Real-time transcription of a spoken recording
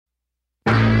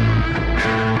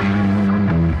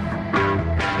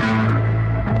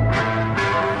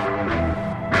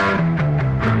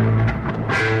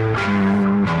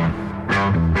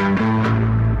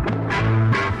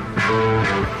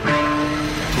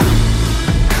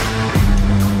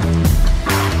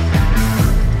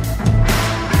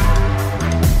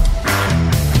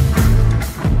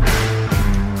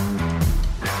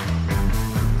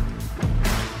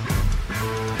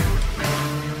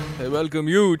welcome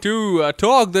you to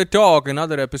Talk the Talk,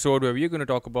 another episode where we're going to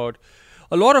talk about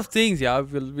a lot of things. We're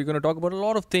going to talk about a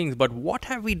lot of things. But what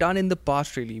have we done in the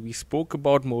past, really? We spoke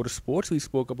about motorsports, we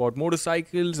spoke about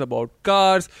motorcycles, about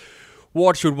cars,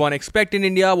 what should one expect in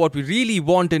India, what we really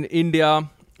want in India.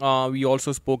 We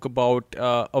also spoke about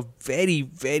a very,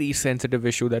 very sensitive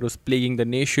issue that was plaguing the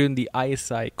nation, the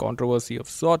ISI controversy of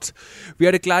sorts. We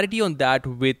had a clarity on that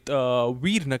with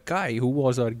Veer Nakai, who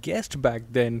was our guest back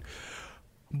then.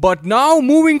 But now,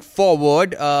 moving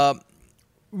forward,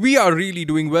 we are really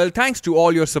doing well. Thanks to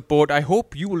all your support. I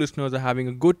hope you listeners are having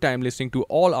a good time listening to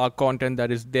all our content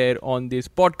that is there on this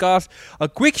podcast. A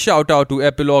quick shout out to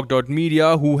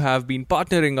Epilogue.media, who have been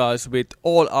partnering us with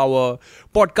all our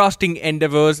podcasting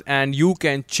endeavors, and you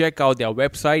can check out their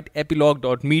website,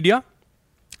 Epilogue.media.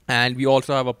 And we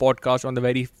also have a podcast on the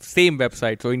very same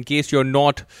website. So in case you're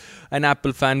not an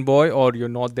Apple fanboy or you're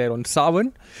not there on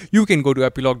Savan, you can go to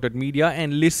epilogue.media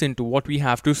and listen to what we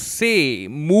have to say.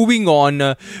 Moving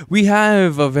on, we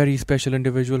have a very special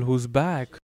individual who's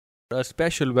back. A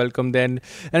special welcome then.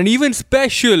 And an even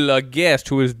special guest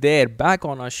who is there back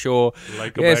on our show.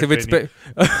 Like I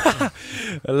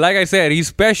said, he's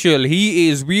special. He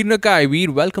is Veer Nakai.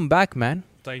 Veer, welcome back, man.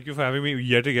 Thank you for having me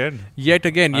yet again. I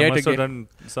must have done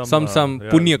some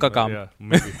punya ka kaam. Yeah,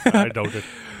 maybe. I doubt it.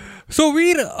 So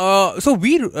Veer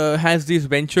has this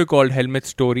venture called Helmet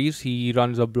Stories. He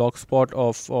runs a blog spot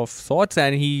of sorts,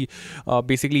 and he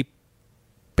basically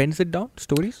pens it down,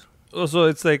 stories. So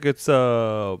it's like it's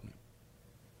a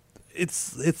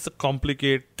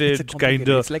complicated kind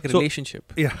of. It's like a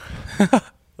relationship. Yeah.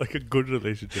 Like a good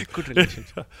relationship. Good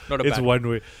relationship. Not a It's bad one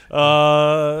way.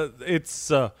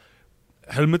 It's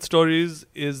Helmet Stories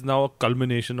is now a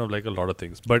culmination of like a lot of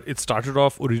things. But it started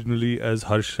off originally as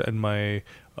Harsh and my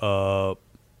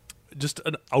just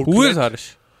an outlet. Who is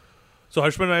Harsh? So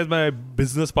Harshman and I is my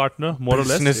business partner, more or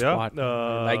less. Business partner.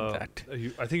 I like that.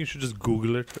 I think you should just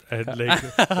Google it. And like,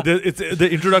 the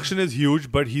introduction is huge,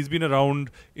 but he's been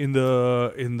around in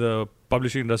the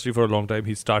publishing industry for a long time.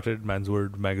 He started Man's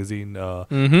World magazine.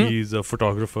 He's a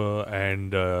photographer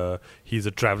and he's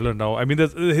a traveler now. I mean,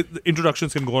 the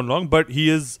introductions can go on long, but he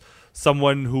is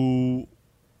someone who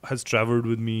has traveled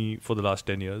with me for the last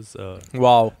 10 years.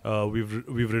 Wow. We've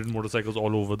ridden motorcycles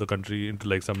all over the country into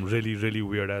like some really, really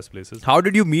weird ass places. How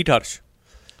did you meet Harsh?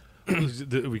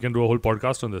 We can do a whole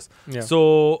podcast on this. Yeah.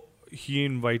 So he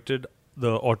invited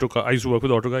the Autocar. I used to work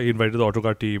with Autocar. He invited the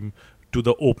Autocar team to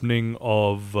the opening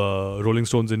of Rolling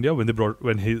Stones India when he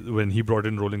brought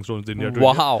in Rolling Stones India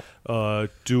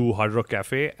to Hard Rock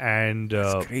Cafe, and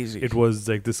That's crazy. it was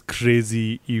like this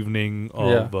crazy evening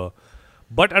of.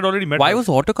 But I'd already met. Why was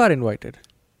Autocar invited?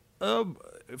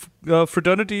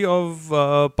 Fraternity of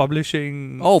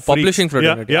publishing. Oh, freaks. publishing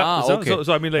fraternity. Yeah. Okay.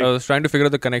 So I mean, like, I was trying to figure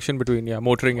out the connection between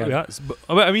motoring and. Yeah,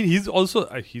 I mean, he's also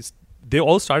they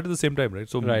all started at the same time, right?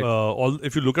 So Right.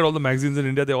 If you look at all the magazines in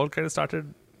India, they all kind of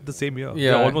started the same year.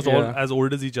 Yeah, They're almost all yeah. as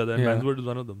old as each other, and Yeah. Man's World is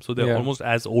one of them. So they're Yeah. almost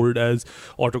as old as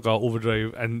Autocar,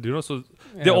 Overdrive, and so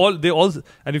Yeah. they all,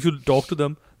 and if you talk to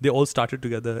them, they all started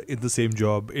together in the same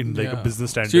job in like a Yeah. business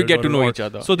standard. So you get to know or- each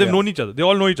other. So they've Yeah. known each other. They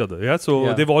all know each other. Yeah. So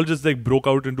Yeah. they've all just like broke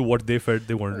out into what they felt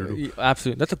they wanted to do.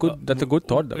 Absolutely. That's a good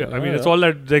thought. Though. Yeah, I mean, it's all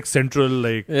that like central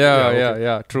like.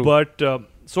 Yeah. True. But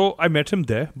so I met him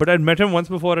there. But I'd met him once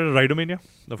before at Ridermania,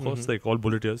 of course, like all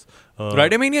bulleteers.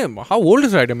 Ridermania. How old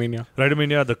is Ridermania?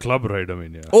 Ridermania, the club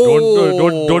Ridermania.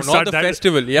 Oh, don't start not the that.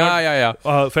 festival. Yeah.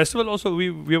 Festival also.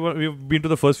 We've been to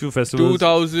the first few festivals.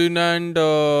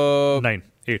 2009,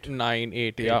 8.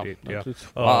 8. Yeah. Yeah.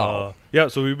 Wow. Yeah.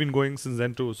 So we've been going since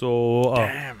then too. So.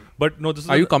 Damn. But no, this is.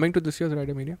 Are you coming to this year's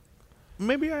Ridermania?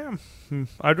 Maybe I am.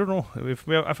 I don't know if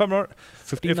I'm not.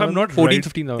 15. If I'm not 14,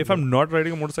 15. If I'm not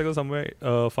riding a motorcycle somewhere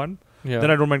fun, Yeah.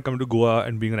 then I don't mind coming to Goa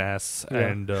and being an ass Yeah.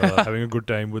 and having a good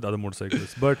time with other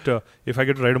motorcyclists. But if I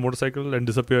get to ride a motorcycle and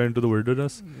disappear into the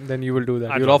wilderness, Then you will do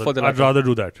that. I'd You'll rather, offer the I'd rather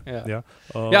do that. Yeah.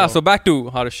 Yeah. So back to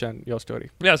Harsh and your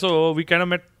story. Yeah. So we kind of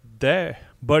met there,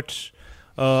 but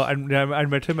I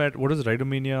met him at what is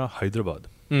Ridermania Hyderabad.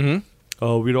 Mm-hmm.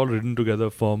 We'd all ridden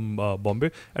together from Bombay,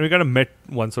 and we kind of met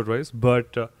once or twice.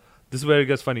 But this is where it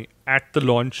gets funny. At the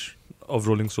launch of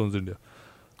Rolling Stones India,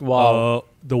 Wow.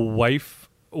 the wife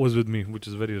was with me, which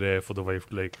is very rare for the wife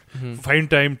to like Mhm.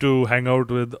 find time to hang out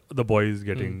with the boys,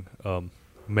 getting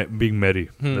being merry.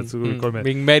 That's what we call merry.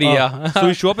 Being merry, yeah. So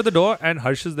we show up at the door, and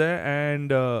Harsh is there,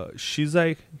 and she's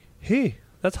like, "Hey,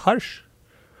 that's Harsh.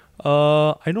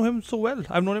 I know him so well.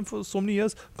 I've known him for so many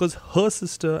years because her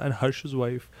sister and Harsh's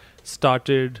wife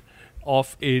started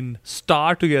off in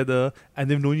Star together, and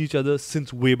they've known each other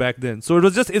since way back then. So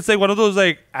it's like one of those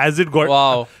like as it got.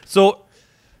 Wow. So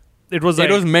it was like,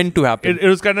 it was meant to happen. it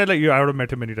was kind of like I would have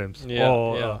met him many times.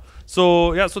 Yeah.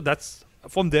 So that's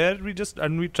from there. We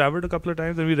traveled a couple of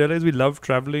times, and we realized we love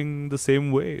traveling the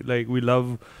same way. Like we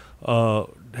love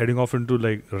heading off into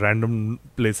like random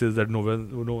places that no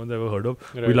one's ever heard of.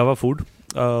 Right. We love our food.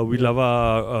 We love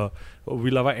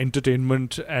our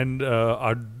entertainment and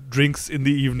our drinks in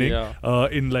the evening.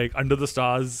 In like under the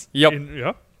stars.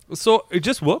 Yep. So it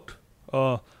just worked.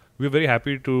 We're very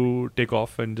happy to take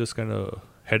off and just kind of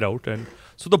head out. And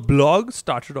so the blog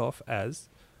started off as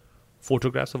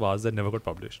photographs of ours that never got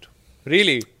published.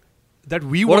 Really? That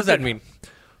we What does that mean?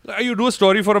 You do a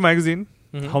story for a magazine.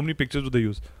 Mhm. How many pictures do they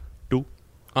use? 2,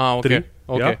 Okay. 3.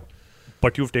 Okay. Yeah?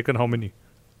 But you've taken how many?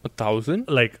 1,000?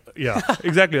 Like, yeah,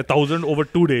 exactly 1,000 over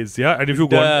 2 days. Yeah, and if you've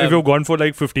Damn. gone for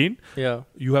like 15, Yeah.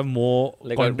 you have more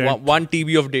Like content. 1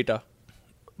 TB of data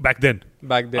Back then.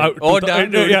 back then.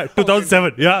 Damn. Yeah,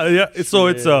 2007. Yeah. So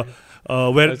it's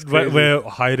That's crazy. where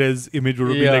high res image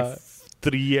would be Yeah. like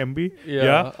 3 MB.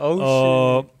 Yeah.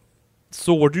 Oh,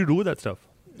 So what do you do with that stuff?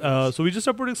 So we just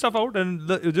started putting stuff out, and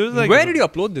it was like Where did you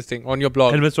upload this thing? On your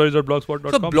blog?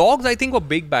 helmetstories.blogspot.com. So blogs, I think, were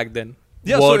big back then.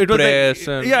 Yeah, so it was WordPress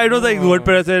like, and it was like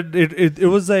WordPress, and it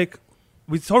was like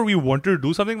we thought we wanted to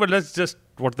do something, but let's just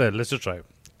try.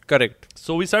 Correct.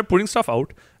 So we started putting stuff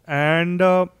out, and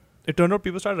it turned out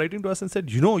people started writing to us and said,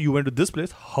 you went to this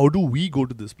place. How do we go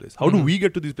to this place? How do we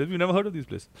get to these places? We've never heard of these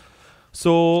places.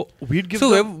 So we'd give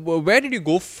So where did you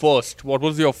go first? What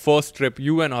was your first trip?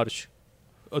 You and Harsh.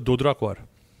 Dodra Kwar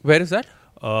Where is that?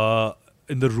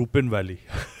 in the Rupin Valley.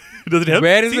 Does it help?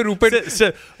 Where is the Rupin?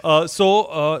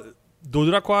 So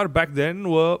Dodra Kwar back then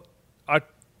are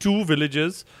 2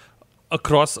 villages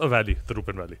across a valley, the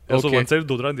Rupin Valley. So Okay. one side is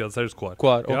Dodra and the other side is Kwar.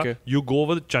 Kwar, Yeah? okay. You go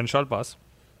over the Chanshal Pass,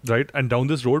 right, and down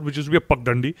this road, which used to be a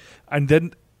Pagdandi, and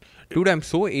then Dude, I'm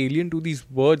so alien to these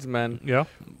words, man. yeah,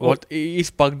 What is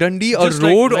Pagdandi a Just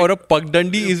like- road like- or a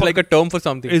Pagdandi is like a term for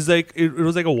something? is like it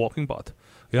was like a walking path.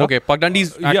 Yeah? Okay, Pagdandi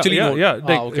is actually known. like,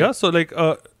 okay. so like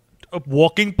a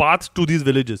walking path to these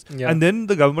villages, Yeah. and then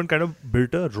the government kind of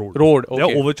built a road. Road, Yeah,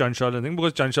 okay. over Chanshal, I think,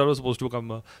 because Chanshal was supposed to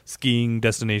become a skiing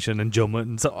destination and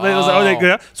German. So,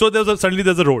 Oh. so suddenly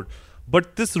there's a road,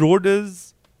 but this road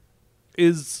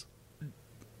is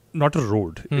not a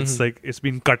road. It's like it's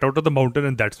been cut out of the mountain,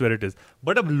 and that's where it is.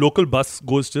 But a local bus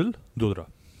goes till Dodra,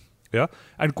 yeah,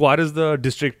 and Kwar is the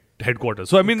district headquarters.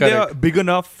 So I mean, they are Correct. big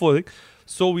enough for.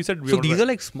 So we said, So these are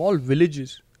like small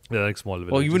villages. they're like small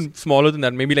villages. Or even smaller than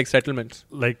that, maybe like settlements.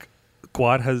 like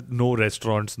Kwar has no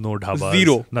restaurants, no dhabas,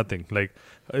 Zero. nothing. Like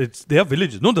they have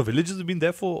villages. No, the villages have been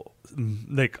there for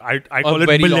like I call it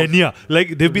very long. millennia.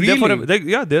 Like they've been there for Really?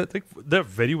 like they're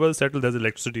very well settled. There's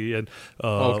electricity and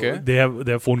Okay. they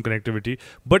have phone connectivity,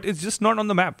 but it's just not on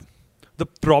the map. The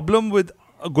problem with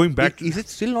going back, Is it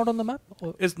still not on the map?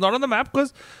 Or- it's not on the map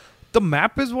because the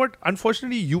map is what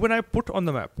unfortunately you and I put on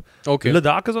the map. Okay.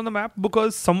 Ladakh is on the map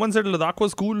because someone said Ladakh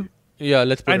was cool. Yeah,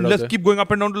 let's put And it out let's there. keep going up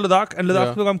and down to Ladakh, and Ladakh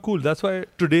Yeah. will become cool. That's why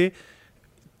today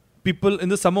people in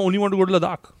the summer only want to go to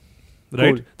Ladakh,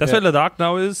 right? Cool. That's Yeah. why Ladakh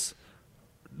now is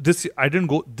this. I didn't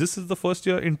go. This is the first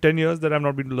year in 10 years that I've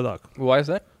not been to Ladakh Why is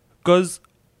that? because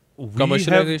we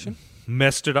Commercialization? have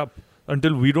messed it up.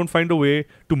 Until we don't find a way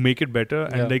to make it better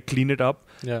and Yeah. like clean it up,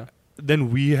 Yeah. then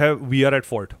we are at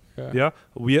fault. Yeah,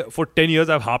 for 10 years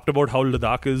I've harped about how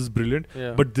Ladakh is brilliant,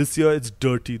 Yeah. but this year it's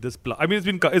dirty. I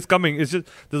mean, it's coming. It's just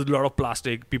there's a lot of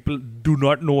plastic. People do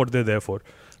not know what they're there for.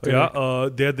 Correct. Yeah,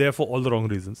 they're there for all the wrong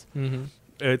reasons. Mm-hmm.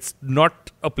 It's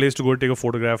not a place to go take a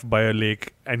photograph by a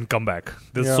lake and come back.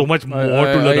 There's Yeah. so much more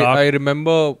I- to Ladakh. I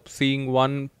remember seeing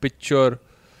one picture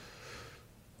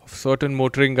of certain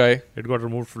motoring guy It got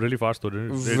removed really fast, though,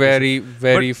 didn't it?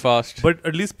 very fast. But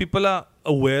at least people are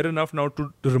aware enough now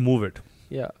to remove it.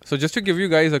 Yeah. So just to give you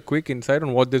guys a quick insight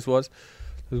on what this was,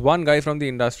 there's one guy from the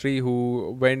industry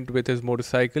who went with his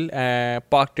motorcycle and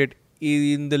parked it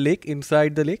in the lake,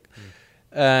 inside the lake,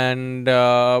 and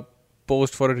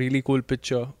posed for a really cool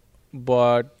picture.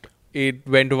 But it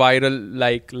went viral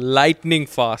like lightning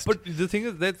fast. But the thing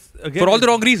is, that's again for all the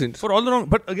wrong reasons. For all the wrong.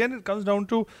 But again, it comes down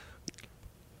to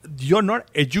you're not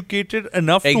educated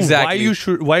enough Exactly.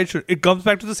 to why it should. It comes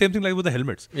back to the same thing like with the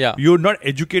helmets. Yeah. You're not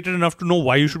educated enough to know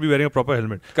why you should be wearing a proper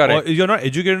helmet. Correct. Or you're not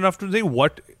educated enough to say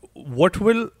what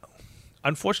will.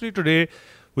 Unfortunately, today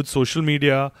with social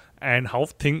media and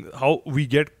how we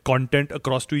get content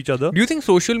across to each other. Do you think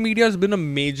social media has been a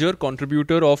major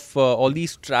contributor of all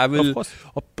these travel Of course.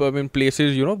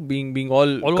 places, being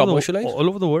all All commercialized? all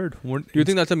over the world. Do you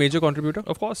think that's a major contributor?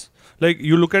 Of course. Like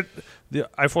you look at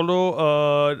I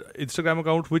follow Instagram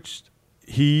account which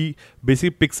he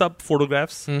basically picks up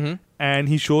photographs Mm-hmm. and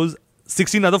he shows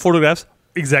 16 other photographs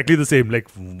exactly the same. Like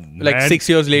 6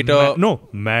 years later.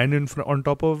 Man on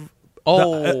top of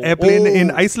Oh, the airplane in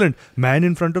Iceland. Man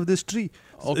in front of this tree.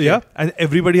 Okay. Yeah, and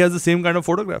everybody has the same kind of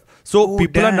photograph. So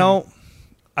people are now.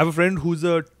 I have a friend who's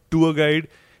a tour guide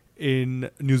in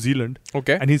New Zealand.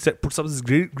 Okay. And he puts up this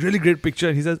really great picture,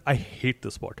 and he says, "I hate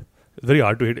the spot. It's very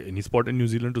hard to hate any spot in New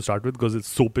Zealand to start with because it's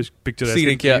so picturesque.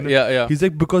 Scenic, yeah. He's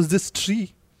like, because this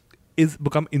tree is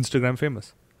become Instagram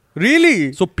famous.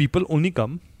 Really? So people only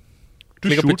come to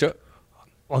Take a shoot picture.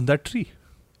 on that tree.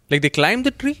 Like they climb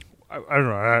the tree? I don't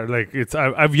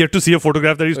know. I've yet to see a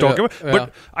photograph that he's talking about.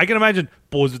 But I can imagine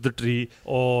pose with the tree,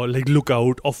 or like look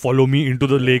out, or follow me into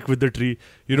the lake with the tree.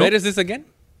 You know. Where is this again?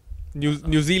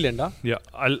 New Zealand, huh? Yeah,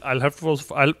 I'll have to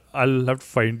I'll have to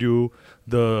find you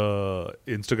the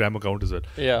Instagram account as well.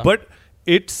 Yeah. But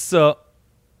it's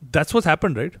that's what's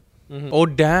happened, right? Mm-hmm. Oh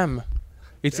damn!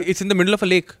 It's in the middle of a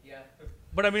lake.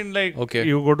 But I mean, like, Okay.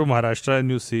 you go to Maharashtra and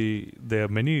you see there are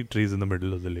many trees in the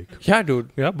middle of the lake. Yeah, dude.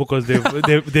 Yeah, because they've made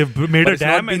But a it's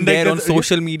dam not been and there like, on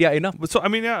social media enough. So I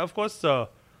mean, yeah, of course,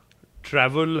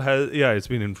 travel has it's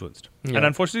been influenced, Yeah. and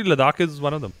unfortunately, Ladakh is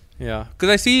one of them. Yeah, because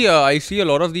I see a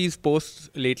lot of these posts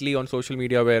lately on social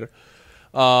media where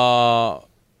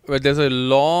there's a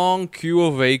long queue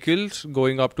of vehicles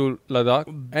going up to Ladakh,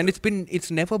 and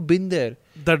it's never been there.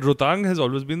 That Rohtang has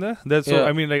always been there. So Yeah.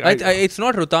 I mean, like, it's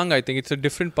not Rohtang. I think it's a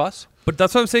different pass. but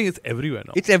that's what I'm saying. It's everywhere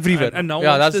now. It's everywhere. And now,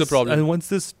 Yeah, once that's the this- problem. And once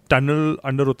this tunnel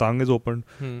under Rohtang is opened,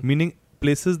 meaning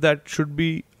places that should be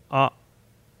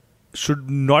should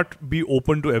not be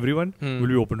open to everyone will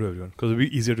be open to everyone because it'll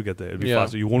be easier to get there. It'll be Yeah.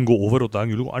 faster. You won't go over Rohtang.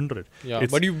 You'll go under it. Yeah,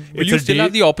 It's- but will it's you a still day-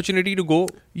 have the opportunity to go?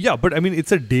 Yeah, but I mean,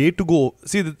 it's a day to go.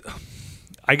 See,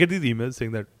 I get these emails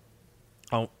saying that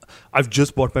I've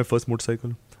just bought my first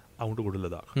motorcycle. I want to go to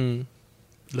Ladakh.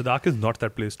 Ladakh is not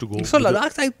that place to go. So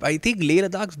Ladakh, I think Leh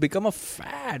Ladakh's become a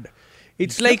fad.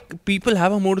 It's like people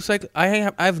have a motorcycle.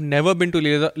 I've never been to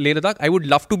Leh Ladakh. I would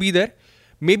love to be there,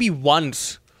 maybe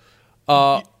once.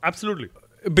 Absolutely.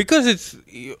 Because it's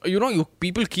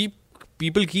people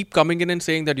keep coming in and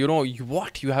saying that you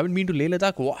haven't been to Leh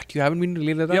Ladakh, you haven't been to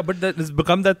Leh Ladakh. Yeah, but that has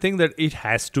become that thing that it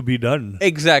has to be done.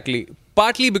 Exactly.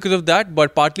 Partly because of that,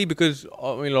 but partly because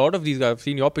a lot of these guys, I've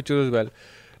seen your pictures as well.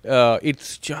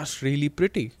 It's just really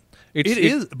pretty. It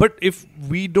is, but if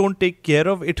we don't take care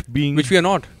of it being which we are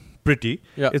not. pretty,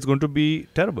 Yeah. it's going to be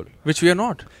terrible, Which we are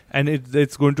not. and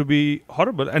it's going to be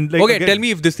horrible. And like, Okay, again, tell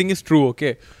me if this thing is true.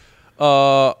 Okay,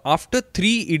 after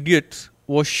 3 Idiots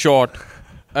was shot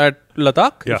at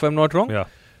Ladakh, if I'm not wrong. Yeah.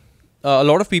 A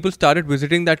lot of people started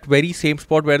visiting that very same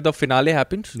spot where the finale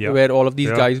happens, Yeah. where all of these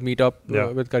Yeah. guys meet up Yeah.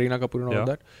 with Kareena Kapoor and all Yeah. of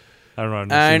that. I don't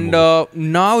know. And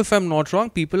now, if I'm not wrong,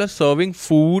 people are serving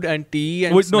food and tea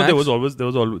and snacks. No,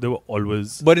 there were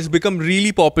always. But it's become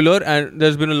really popular, and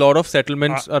there's been a lot of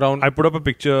settlements around. I put up a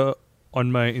picture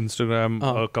on my Instagram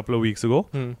a couple of weeks ago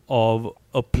of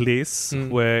a place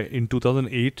where in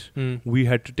 2008 we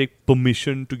had to take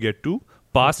permission to get to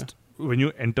past when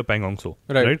you enter Pangong So.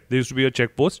 Right. There used to be a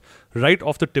checkpost right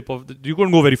off the tip of the. You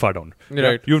couldn't go very far down.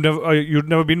 Right. You've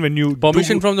never been when you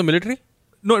Permission from the military?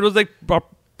 No, it was like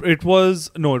it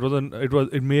wasn't.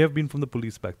 It may have been from the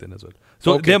police back then as well.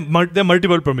 So Okay. there are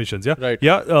multiple permissions. Yeah. Right.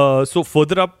 Yeah. So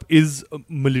further up is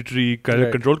military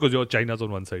Right. control because China's on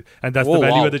one side, and that's Oh, the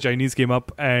valley wow. where the Chinese came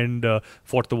up and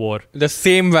fought the war. The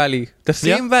same valley.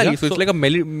 Yeah, So it's like a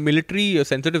military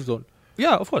sensitive zone.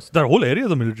 Yeah, of course. The whole area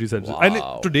is a military center. And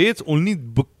Wow. today it's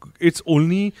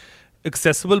only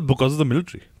accessible because of the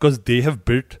military, because they have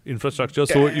built infrastructure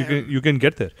so you can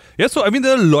get there. Yeah, so I mean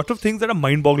there are a lot of things that are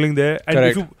mind-boggling there, and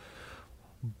Correct.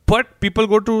 but people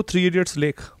go to Three Idiots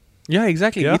Lake. Yeah,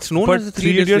 exactly. Yeah, It's known but as the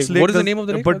Three Idiots Lake. What is the name of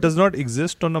the lake? But does not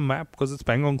exist on a map because it's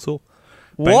Pangong So.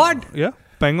 What? Yeah,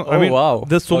 Pangong. I Oh, mean, wow.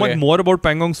 there's so much Okay. more about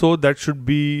Pangong So that should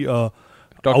be out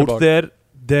about. there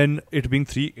than it being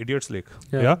Three Idiots Lake.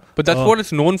 Yeah, But that's what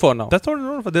it's known for now. That's not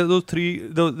known for. There's those three.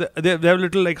 They have a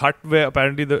little like hut where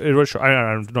apparently it was shot.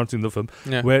 I've not seen the film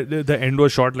Yeah. where the end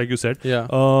was shot, like you said. Yeah.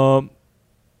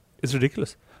 It's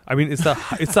ridiculous. I mean, it's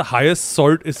the highest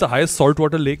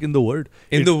saltwater lake in the world.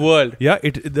 In the world. Yeah,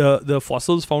 the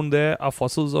fossils found there are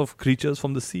fossils of creatures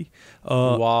from the sea.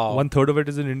 Wow. 1/3 of it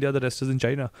is in India. The rest is in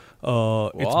China.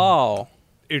 Wow.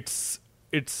 It's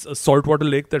a saltwater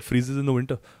lake that freezes in the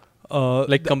winter.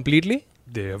 Like completely?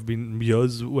 There have been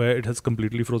years where it has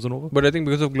completely frozen over. But I think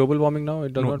because of global warming now,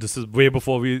 it does No, not. this is way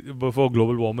before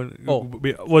global warming Oh.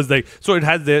 was like. So it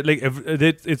has there like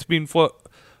it's been for,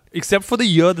 except for the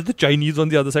year that the Chinese on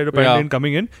the other side apparently Yeah.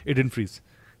 coming in, it didn't freeze.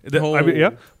 I mean,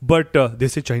 yeah, but they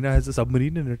say China has a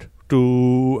submarine in it to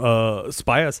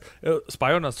spy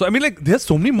on us. So I mean, like, there's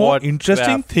so many more What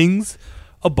interesting crap. things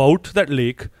about that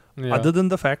lake Yeah. other than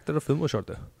the fact that a film was shot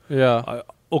there. Yeah.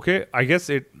 Okay, I guess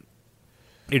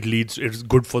it's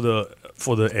good for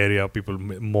the area. People,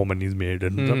 more money is made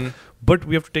and stuff. But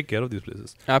we have to take care of these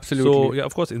places. Absolutely. So yeah,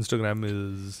 of course, Instagram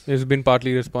is. It's been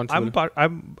partly responsible.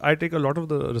 I take a lot of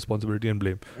the responsibility and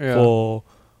blame Yeah. for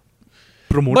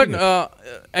promoting But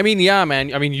it. I mean, yeah,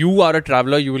 man. I mean, you are a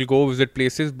traveler. You will go visit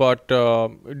places. But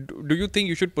do you think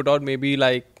you should put out maybe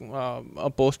like a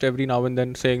post every now and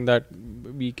then saying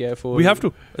that be careful? We have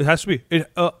to. It has to be.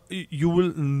 You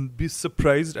will be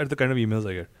surprised at the kind of emails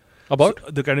I get. About?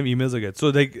 So, the kind of emails I get. So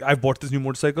like, I bought this new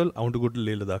motorcycle. I want to go to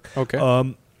Leh Ladakh. Okay.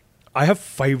 I have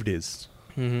 5 days.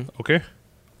 Okay.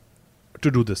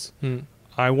 To do this.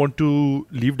 I want to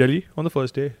leave Delhi on the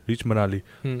first day, reach Manali.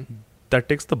 That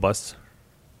takes the bus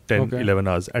 10, 11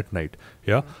 hours at night.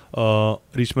 Yeah.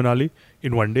 Reach Manali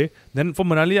in one day. Then from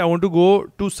Manali, I want to go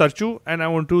to Sarchu and I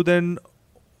want to then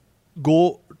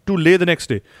go to Leh the next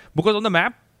day. Because on the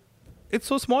map, it's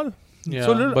so small. Yeah,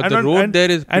 So little. but the road there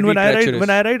is and pretty treacherous.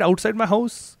 when I ride outside my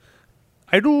house,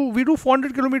 we do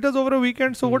 400 kilometers over a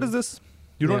weekend. So what is this?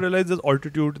 You don't realize there's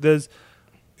altitude.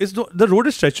 The road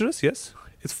is treacherous. Yes,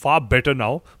 it's far better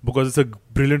now because it's a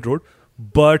brilliant road.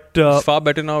 But It's far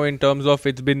better now in terms of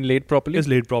it's been laid properly. it's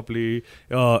laid properly.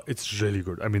 It's really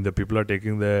good. I mean, the people are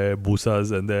taking their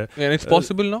busas and their. And it's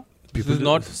possible now. People This is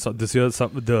not. this year.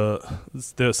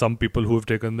 There are some people who have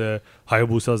taken their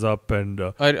Hayabusas up, and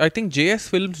I think JS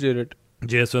Films did it.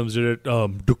 JS Films did it.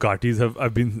 Ducatis have.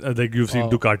 I've been like you've seen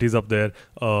Ducatis up there.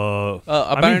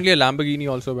 Apparently, a Lamborghini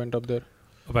also went up there.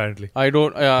 Apparently. I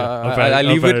don't. Apparently. I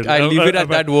leave it. I leave it at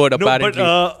that word. No, Apparently.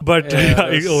 but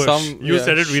you yeah,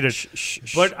 said it. We did.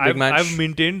 But big man, I've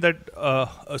maintained that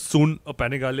soon a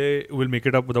Panigale will make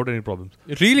it up without any problems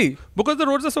Really? because the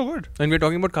roads are so good. And we're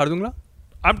talking about Khardungla?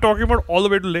 I'm talking about all the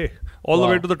way to Leh, all the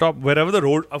Wow. way to the top, wherever the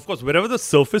road, of course, wherever the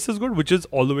surface is good, which is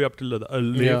all the way up to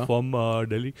Leh Yeah. from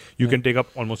Delhi, you can take up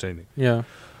almost anything. Yeah.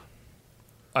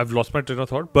 I've lost my train of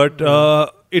thought, but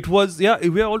it was we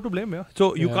are all to blame. Yeah,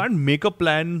 so you Yeah. can't make a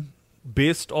plan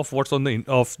based off what's on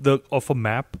of a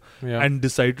map Yeah. and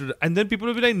decide to, and then people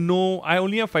will be like, no, I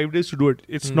only have 5 days to do it.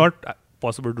 It's not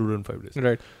possible to do it in 5 days.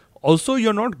 Right. Also,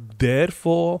 you're not there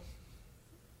for.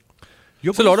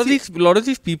 So a lot of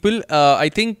these people, I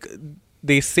think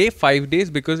they say 5 days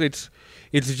because it's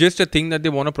just a thing that they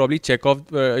want to probably check off,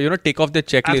 take off their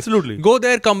checklist. Absolutely. Go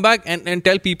there, come back, and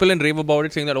tell people and rave about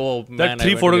it, saying that man, that I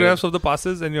 3 went photographs of the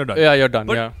passes and you're done. Yeah, you're done.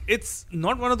 But yeah. it's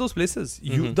not one of those places.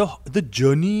 The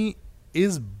journey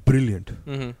is brilliant.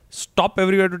 Stop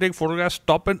everywhere to take photographs.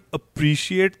 Stop and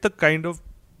appreciate the kind of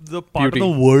the part Beauty.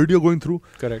 of the world you're going through.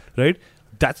 Correct. Right?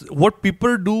 That's what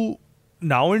people do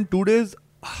now in 2 days.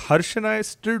 Harsh and I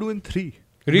still do in 3.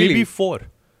 Really? Maybe 4.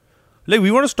 Like,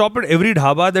 we want to stop at every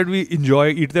dhaba that we enjoy,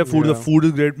 eat their food. Yeah. The food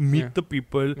is great. Meet Yeah. the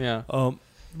people. Yeah.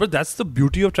 But that's the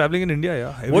beauty of traveling in India.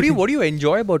 Yeah. What do you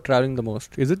enjoy about traveling the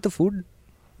most? Is it the food?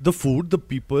 The food, the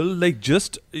people, like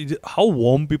just how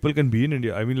warm people can be in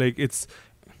India. I mean, like, it's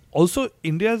also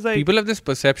India is like People have this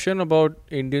perception about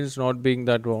Indians not being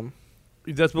that warm.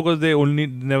 that's because they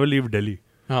never leave Delhi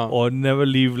or never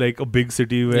leave like a big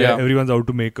city where Yeah. everyone's out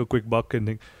to make a quick buck and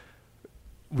thing.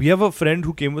 We have a friend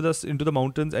who came with us into the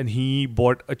mountains and he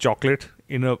bought a chocolate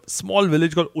in a small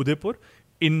village called Udaipur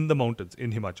in the mountains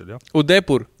in Himachal. Yeah,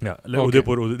 Udaipur. yeah, like Okay.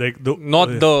 Udaipur, like the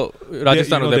Not the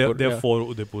Rajasthan Udaipur. There are yeah. 4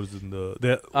 Udaipurs in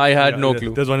the. I had no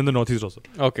clue. There's one in the northeast also.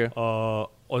 Okay. Or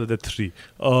there are 3.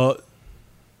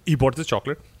 He bought this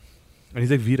chocolate and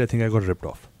he's like, Veer, I think I got ripped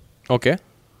off. Okay.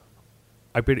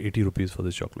 I paid 80 rupees for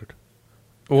this chocolate.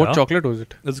 What Yeah. chocolate was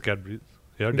it? It's Cadbury.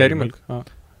 Yeah, Dairy milk. And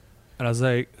I was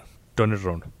like, turn it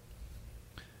around.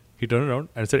 He turned it around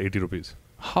and it said 80 rupees.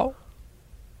 How?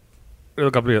 It was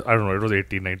a couple of years, I don't know, it was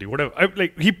 80, 90, whatever.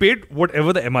 He paid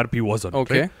whatever the MRP was on it.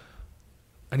 Okay. Right?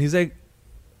 And he's like,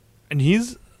 and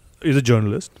he's a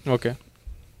journalist, Okay.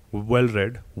 well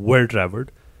read, well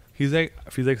traveled. He's like, I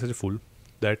feel like such a fool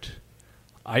that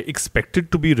I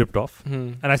expected to be ripped off.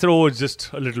 And I said, oh, it's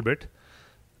just a little bit.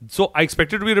 So I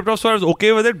expected to be ripped off, so I was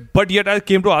okay with it. But yet I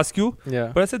came to ask you. Yeah.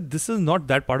 But I said, this is not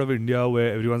that part of India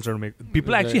where everyone's trying to make.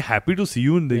 People are Right. actually happy to see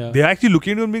you. And Yeah. they're actually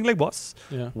looking at you and being like, boss,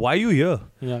 Yeah. why are you here?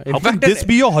 Yeah. How can this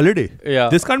be your holiday? Yeah.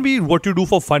 This can't be what you do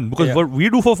for fun. Because Yeah. what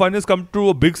we do for fun is come to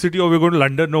a big city or we're going to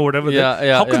London or whatever. Yeah,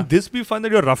 yeah, How can yeah. this be fun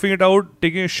that you're roughing it out,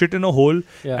 taking a shit in a hole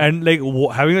Yeah. and like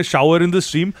having a shower in the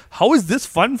stream? How is this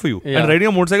fun for you? Yeah. And riding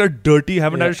a motorcycle dirty,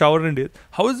 haven't Yeah. had a shower in days.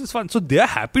 How is this fun? So they're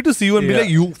happy to see you and be Yeah. like,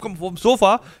 you've come from so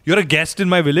far. You're a guest in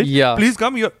my village. Yeah. Please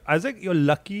come. I was like, you're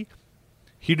lucky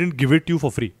he didn't give it to you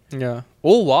for free. Yeah.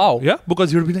 Oh wow. Yeah.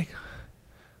 Because you'd be like,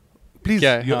 please.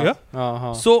 Yeah.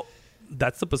 Yeah. So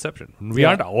that's the perception. We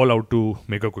Yeah. aren't all out to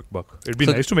make a quick buck. It'd be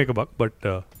So nice to make a buck, but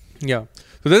Yeah.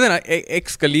 So there's an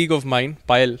ex-colleague of mine,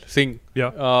 Payal Singh,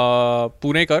 Yeah.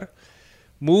 Punekar,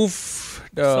 moved.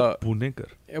 Punekar.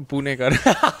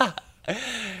 Punekar.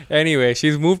 Anyway,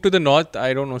 she's moved to the north.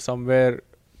 I don't know, somewhere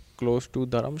close to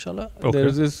Dharamshala. Okay.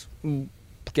 There's this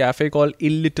cafe called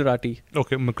Illiterati.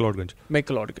 Okay, McLeodganj.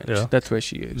 McLeodganj. Yeah. That's where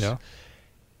she is. Yeah.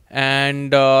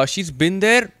 And she's been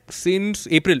there since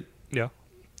April. Yeah.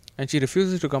 And she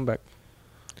refuses to come back.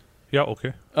 Yeah,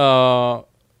 okay.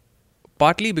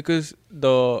 Partly because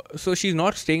so she's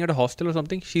not staying at a hostel or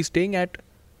something. She's staying at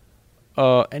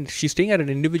an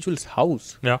individual's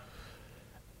house. Yeah.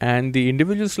 And the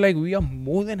individual's like, we are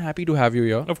more than happy to have you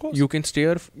here. Of course. You can stay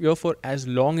here for as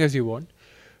long as you want.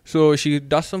 So she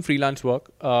does some freelance work,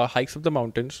 hikes up the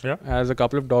mountains, Yeah. has a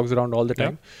couple of dogs around all the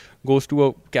time, goes to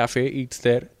a cafe, eats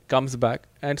there, comes back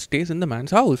and stays in the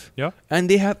man's house. Yeah. And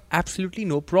they have absolutely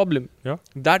no problem. Yeah.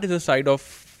 That is a side of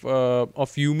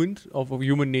humans, of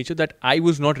human nature that I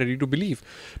was not ready to believe.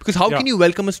 Because how can you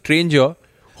welcome a stranger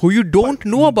who you don't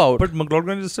know about? But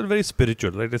McLeodganj is still very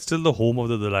spiritual, right? It's still the home of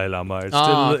the Dalai Lama. It's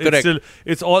correct.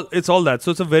 it's all that.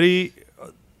 So it's a very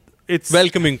it's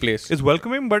welcoming place. It's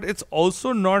welcoming, but it's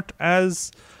also not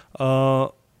as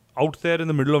out there in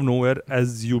the middle of nowhere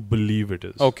as you believe it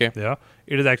is. Okay. Yeah.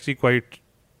 It is actually quite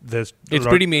it's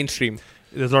pretty mainstream.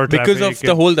 There's a lot of because of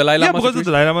the whole Dalai Lama. Yeah, because the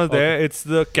Dalai Lama is there. It's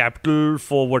the capital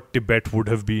for what Tibet would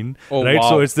have been, right? Wow.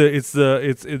 So it's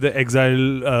the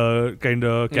exile kind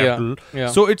of capital. Yeah.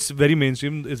 So it's very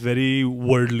mainstream. It's very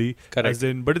worldly. Correct.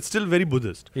 But it's still very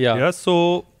Buddhist. Yeah. Yeah.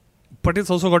 So, but it's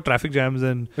also got traffic jams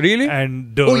and really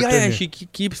and dirt. Oh yeah. She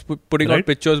keeps putting out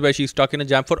pictures where she's stuck in a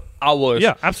jam for hours.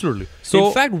 Yeah, absolutely. So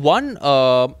in fact, one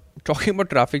talking about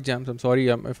traffic jams. I'm sorry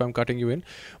if I'm cutting you in,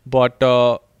 but.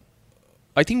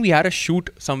 I think we had a shoot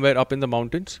somewhere up in the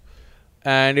mountains,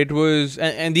 and it was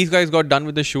and these guys got done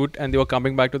with the shoot and they were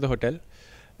coming back to the hotel.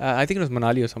 I think it was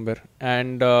Manali or somewhere,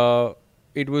 and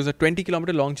it was a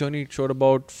 20-kilometer long journey. It showed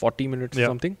about 40 minutes or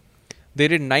something. They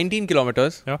did 19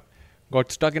 kilometers. Yeah.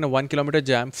 Got stuck in a 1-kilometer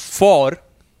jam for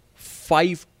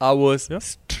 5 hours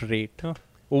straight. Yeah.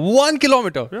 1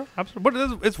 kilometer. Yeah, absolutely.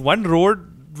 But it's one road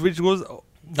which goes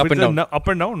up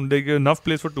and down. Like enough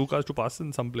place for 2 cars to pass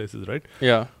in some places, right?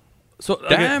 Yeah. So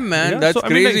damn, man, that's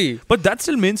crazy. But that's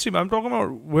still mainstream. I'm talking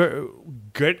about where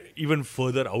get even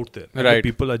further out there. Right. The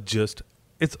people are just.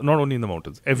 It's not only in the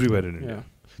mountains, everywhere in India.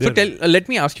 So let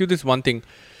me ask you this one thing.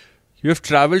 You have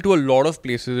traveled to a lot of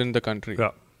places in the country.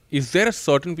 Yeah. Is there a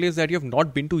certain place that you have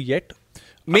not been to yet?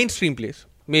 Mainstream place.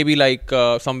 Maybe like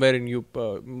somewhere in UP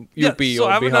or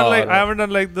Bihar. I haven't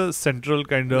done like the central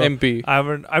kind of MP.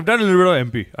 I've done a little bit of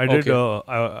MP. I did.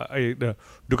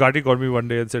 Ducati called me one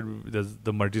day and said there's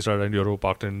the multi-star Enduro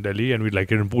parked in Delhi and we'd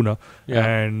like it in Pune. Yeah.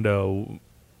 And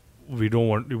we don't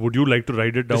want. Would you like to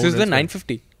ride it down? This is the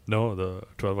 950. No, the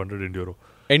 1200 Enduro.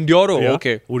 Enduro. Yeah.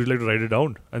 Okay. Would you like to ride it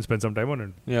down and spend some time on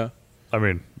it? Yeah. I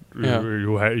mean,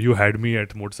 you had me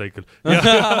at motorcycle.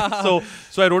 Yeah. so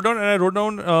I wrote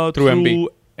down through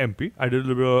MP. I did a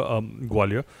little bit of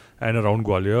Gwalior and around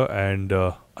Gwalior and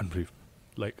unbelievable.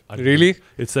 Really?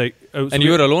 It's like and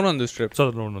you were alone on this trip?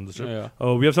 Alone on this trip.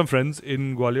 Yeah. We have some friends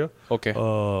in Gwalior. Okay.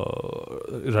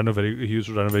 He used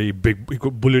to run a very big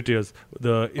Bullet Ears,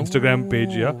 the Instagram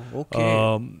page. Yeah.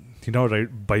 Okay.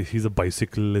 He's a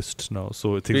bicyclist now,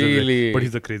 so things really? But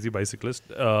he's a crazy bicyclist.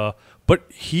 But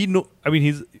he's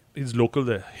local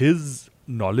there. His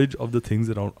knowledge of the things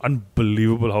around,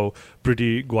 unbelievable how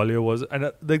pretty Gwalior was,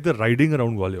 and like the riding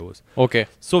around Gwalior was. Okay.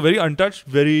 So very untouched,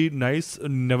 very nice.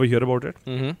 Never hear about it.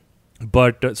 Mm-hmm.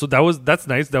 But so that's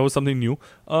nice. That was something new.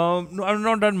 No, I've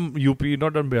not done UP,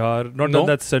 not done Bihar, not done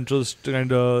that central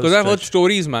kind of. Because I've heard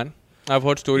stories, man. I've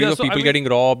heard stories of people getting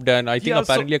robbed, and I think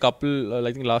apparently a couple,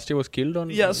 I think last year was killed on.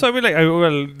 Yeah, so I mean,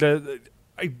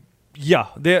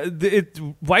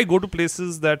 why go to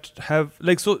places that have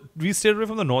so we stayed away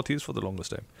from the northeast for the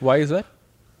longest time. Why is that?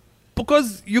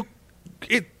 Because you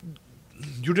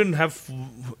didn't have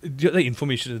the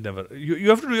information is never you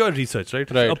have to do your research, right?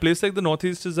 A place like the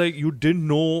northeast is like you didn't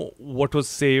know what was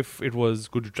safe. It was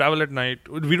good to travel at night.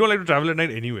 We don't like to travel at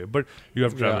night anyway, but you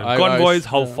have to travel in convoys.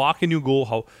 How far can you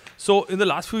go? So in the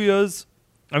last few years,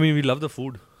 I mean, we love the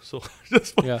food. So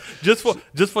just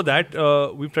for that,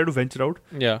 we've tried to venture out.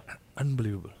 Yeah.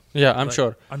 Unbelievable. Yeah, I'm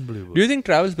sure. Unbelievable. Do you think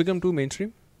travel's become too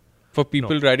mainstream for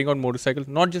people riding on motorcycles?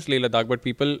 Not just Leh Ladakh, but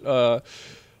people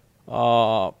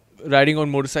riding on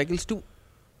motorcycles to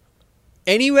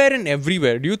anywhere and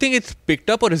everywhere. Do you think it's picked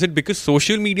up, or is it because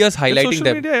social media is highlighting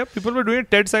them? Media, yeah. People were doing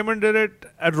it. Ted Simon did it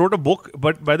and wrote a book,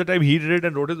 but by the time he did it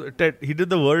and wrote it, he did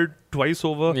the world twice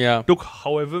over. Yeah. Took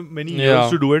however many years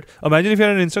to do it. Imagine if you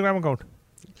had an Instagram account.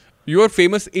 You are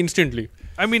famous instantly.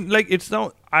 I mean, like it's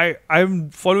now. I'm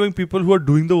following people who are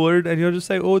doing the word, and you're just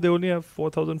like, oh, they only have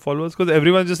 4,000 followers because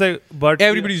everyone's just like, but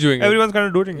Everybody's doing it. everyone's kind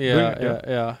of doing it.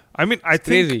 Yeah. I mean, I It's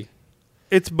think crazy.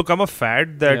 it's become a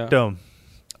fad that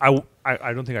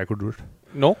I don't think I could do it.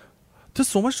 No? There's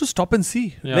so much to stop and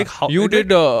see. Yeah. Like how you like,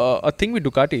 did a thing with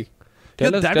Ducati.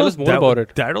 Tell us more about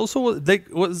it. That also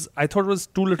was I thought was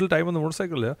too little time on the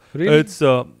motorcycle. Yeah, Really? It's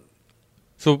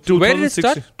So where did it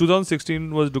start?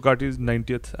 2016 was Ducati's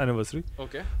 90th anniversary.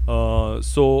 Okay.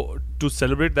 So to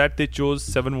celebrate that, they chose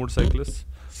 7 motorcyclists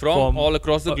From all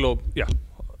across the globe.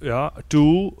 Yeah,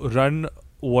 to run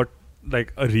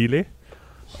like a relay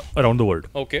around the world.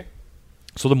 Okay.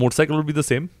 So the motorcycle would be the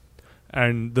same,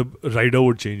 and the rider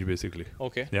would change basically.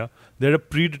 Okay. Yeah, they had a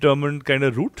predetermined kind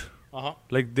of route.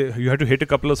 Like you had to hit a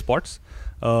couple of spots,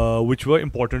 which were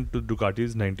important to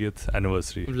Ducati's 90th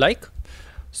anniversary. Like?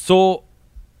 So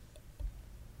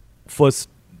first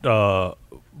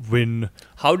win.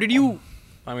 How did you?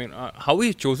 I mean, how were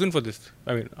you chosen for this?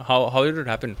 I mean, how did it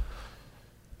happen?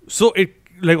 So it,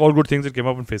 like all good things, it came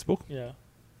up on Facebook, Yeah.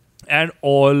 and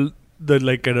all the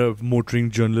like kind of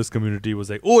motoring journalist community was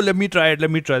like, oh, let me try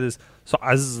this. So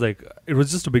I was like, it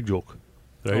was just a big joke,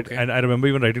 right? Okay. And I remember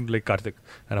even writing to like Karthik,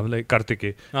 and I was like,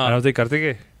 Karthike, and I was like,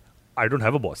 Karthike, I don't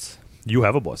have a boss. You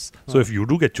have a boss. So if you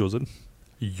do get chosen,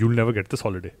 you'll never get this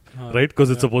holiday, right?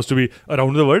 Because it's supposed to be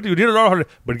around the world. You need a lot of holiday.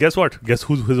 But guess what? Guess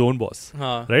who's his own boss,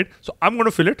 right? So I'm going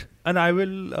to fill it, and I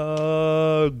will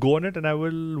go on it, and I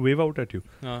will wave out at you.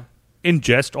 In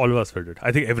jest, all of us filled it.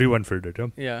 I think everyone filled it.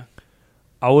 Yeah.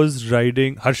 I was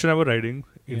riding, Harsh and I were riding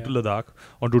into Ladakh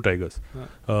on 2 Tigers,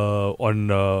 on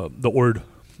the old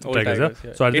Tigers.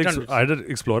 Yeah. So I had an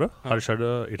Explorer, Harsh had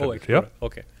a 800. Explorer.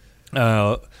 Okay.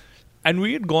 And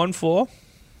we had gone for,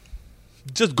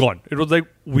 just gone. It was like,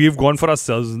 we've gone for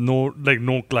ourselves, no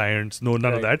clients, none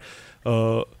of that.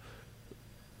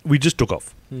 We just took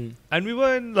off. And we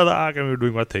were in Ladakh and we were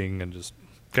doing our thing and just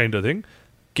kind of thing.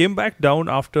 Came back down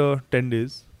after 10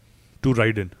 days to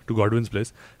ride in to Godwin's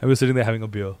place, and we were sitting there having a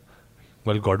beer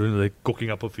while Godwin was like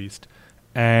cooking up a feast.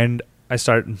 And I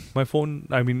started my phone.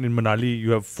 I mean, in Manali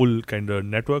you have full kind of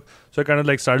network, so I kind of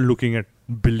like started looking at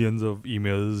billions of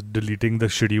emails, deleting the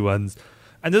shitty ones.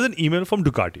 And there's an email from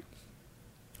Ducati.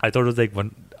 I thought it was like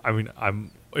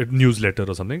I'm a newsletter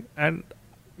or something. And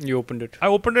You opened it. I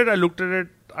opened it. I looked at it.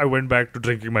 I went back to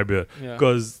drinking my beer Yeah.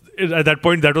 because at that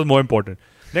point that was more important.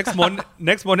 Next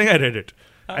morning I read it,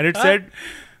 and it said,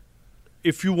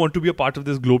 if you want to be a part of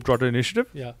this Globetrotter initiative,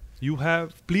 you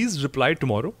have, please reply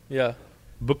tomorrow Yeah.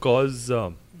 because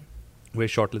we're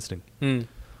shortlisting. Hmm.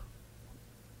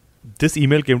 This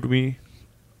email came to me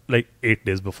like 8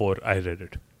 days before I read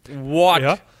it. What?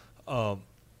 Yeah.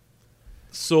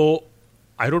 So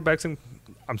I wrote back saying,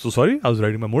 I'm so sorry. I was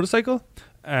riding my motorcycle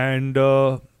and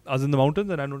I was in the mountains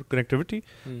and I had no connectivity,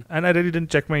 and I really didn't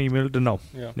check my email till now.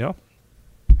 Yeah.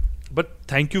 But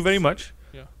thank you very much.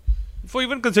 Yeah. For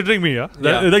even considering me. Yeah.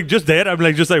 Like just there, I'm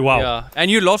like wow. Yeah. And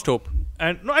you lost hope.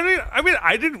 And no, I mean,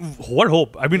 I didn't. What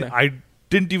hope? I mean, Yeah. I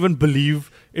didn't even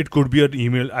believe it could be an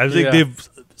email. I was like, Yeah. they've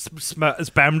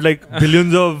spammed like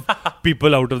billions of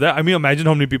people out of there. I mean, imagine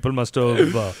how many people must have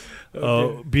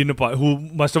been a part, who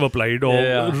must have applied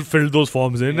or filled those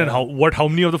forms in, and how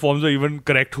many of the forms are even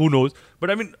correct? Who knows? But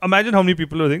I mean, imagine how many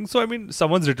people are thinking. So I mean,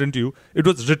 someone's written to you. It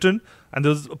was written, and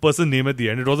there's a person's name at the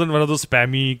end. It wasn't one of those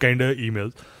spammy kind of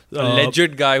emails. A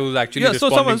legit guy who's actually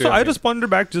responding to So I everything. responded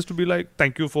back just to be like,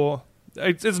 thank you for.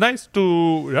 It's nice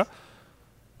to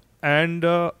and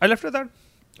I left it at that.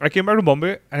 I came back to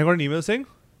Bombay and I got an email saying,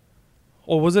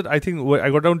 or was it? I think I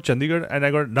got down to Chandigarh and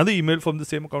I got another email from the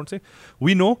same account saying,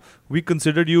 we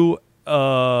considered you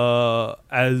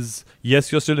as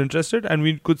yes, you're still interested, and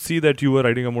we could see that you were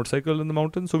riding a motorcycle in the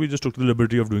mountains, so we just took the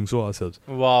liberty of doing so ourselves.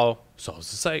 Wow. So I was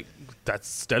just like, that's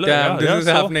stellar. Damn, this is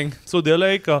happening. So they're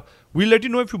like, we'll let you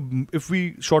know if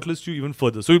we shortlist you even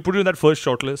further. So we put you in that first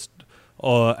shortlist,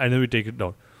 and then we take it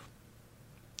down.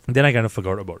 Then I kind of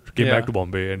forgot about it. Came back to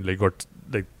Bombay and like got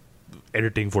like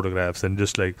editing photographs and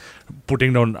just like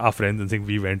putting down our friends and saying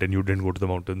we went and you didn't go to the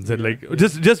mountains and like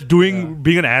just doing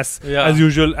being an ass as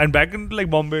usual. And back in like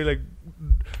Bombay, like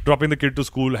dropping the kid to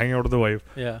school, hanging out with the wife.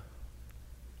 Yeah.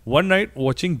 One night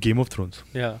watching Game of Thrones.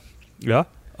 Yeah. Yeah.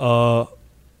 I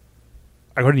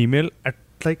got an email at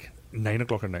like 9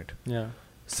 o'clock at night. Yeah.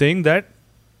 Saying that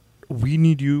we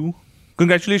need you.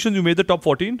 Congratulations, you made the top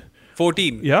 14.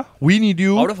 14. Yeah. We need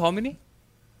you. Out of how many?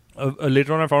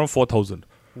 Later on, I found 4,000.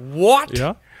 What?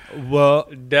 Yeah.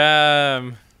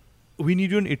 Damn. We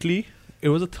need you in Italy. It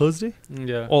was a Thursday.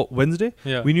 Yeah. Or Wednesday.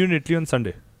 Yeah. We need you in Italy on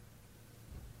Sunday.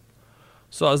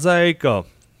 So I was like,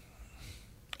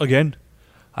 again,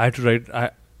 I had to write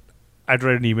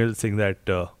an email saying that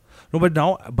No, but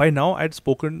by now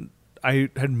I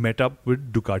had met up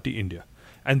with Ducati India,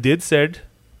 and they'd said,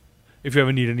 if you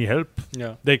ever need any help,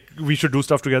 like we should do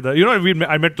stuff together. You know,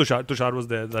 I met Tushar. Tushar was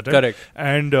there that time. Correct.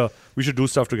 And we should do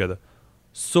stuff together.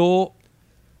 So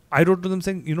I wrote to them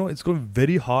saying, you know, it's going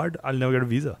very hard. I'll never get a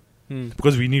visa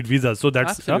because we need visas. So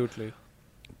that's absolutely.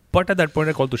 But at that point,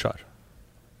 I called Tushar.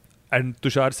 And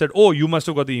Tushar said, "Oh, you must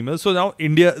have got the email." So now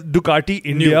Ducati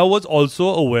India was also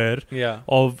aware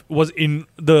was in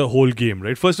the whole game,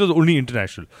 right? First it was only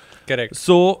international. Correct.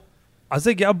 So I was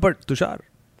like, yeah, but Tushar,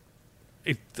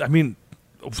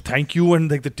 thank you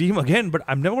and like the team again, but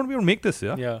I'm never going to be able to make this,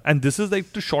 yeah. And this is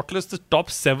like to shortlist the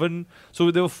top 7. So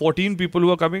there were 14 people who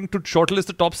are coming to shortlist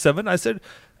the top 7. I said,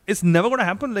 it's never going to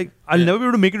happen. Like I'll never be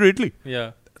able to make it to Italy.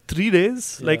 Yeah. 3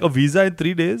 days, like a visa in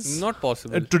 3 days. Not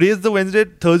possible. Today is the Wednesday,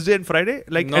 Thursday, and Friday.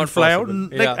 Like Not and fly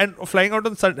possible. out, and flying out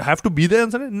on Sunday. Have to be there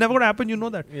on Sunday. Never gonna happen. You know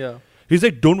that. Yeah. He's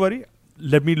like, don't worry.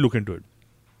 Let me look into it.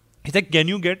 He's like, can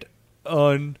you get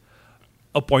an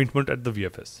appointment at the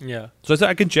VFS? Yeah. So I said,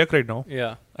 I can check right now.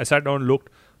 Yeah. I sat down, looked.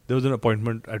 There was an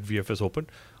appointment at VFS open.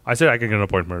 I said, I can get an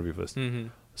appointment at VFS. Mm-hmm.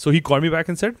 So he called me back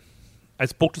and said, I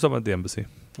spoke to someone at the embassy.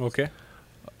 Okay.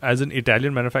 As an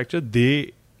Italian manufacturer,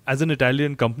 as an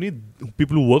Italian company,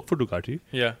 people who work for Ducati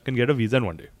can get a visa in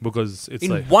one day because it's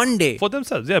in like one day for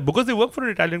themselves. Yeah, because they work for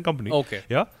an Italian company. Okay.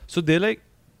 Yeah. So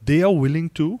they are willing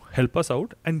to help us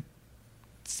out and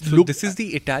so this is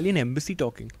the Italian embassy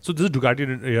talking. So this is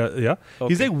Ducati. Yeah. Okay.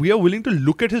 He's like, we are willing to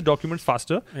look at his documents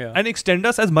faster and extend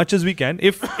us as much as we can.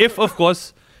 If of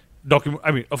course.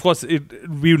 Of course,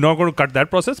 we're not going to cut that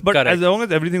process, but as long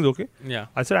as everything's okay. Yeah.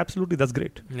 I said, absolutely, that's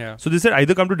great. Yeah. So they said,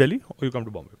 either come to Delhi or you come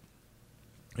to Bombay.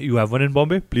 You have one in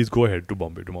Bombay, please go ahead to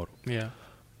Bombay tomorrow. Yeah.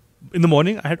 In the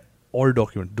morning, I had all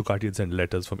documents. Ducati had sent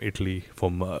letters from Italy,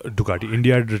 from Ducati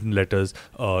India had written letters,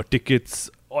 tickets.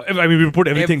 We put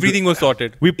everything. Everything was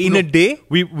sorted. A day?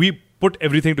 We put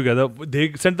everything together.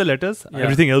 They sent the letters.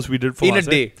 Everything else we did for in a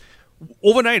day.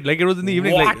 Overnight, like it was in the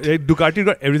evening. What? Like Ducati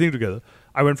got everything together.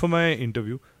 I went for my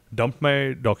interview, dumped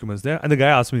my documents there, and the guy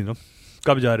asked me,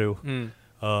 "Kab ja rahe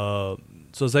ho?"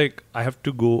 So I was like, I have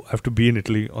to be in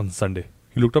Italy on Sunday.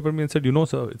 He looked up at me and said,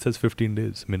 sir, it says 15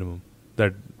 days minimum.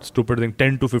 That stupid thing,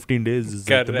 10 to 15 days is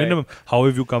like the minimum. How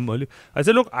have you come early? I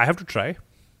said, look, I have to try.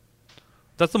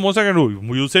 That's the most I can do.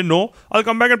 You say no, I'll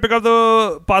come back and pick up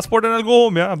the passport and I'll go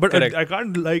home. Yeah, but I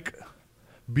can't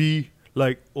be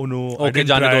like, oh no, okay, I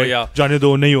didn't try. Jane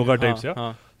do, nahi hoga types.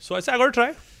 Yeah. So I said, I got to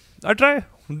try. I try.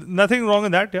 Nothing wrong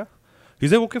in that. Yeah.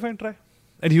 He's like, okay, fine, try.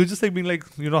 And he was just like being like,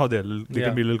 you know how they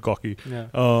can be a little cocky.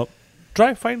 Yeah.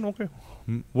 Try, fine, okay.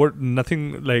 What?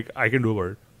 Nothing like I can do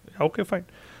about it. Okay, fine.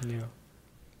 Yeah.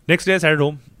 Next day I sat at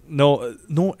home. No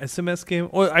SMS came.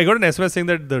 Oh, I got an SMS saying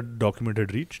that the document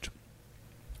had reached.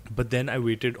 But then I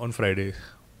waited on Friday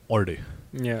all day.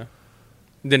 Yeah.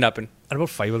 Didn't happen. At about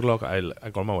 5 o'clock,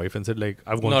 I called my wife and said, like,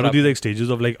 I've gone through these stages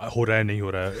of like, ho raha hai, nahi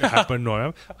ho raha hai. It happened, no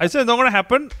happened. I said, it's not going to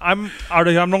happen. I'm out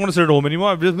of here. I'm not going to sit at home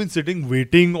anymore. I've just been sitting,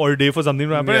 waiting all day for something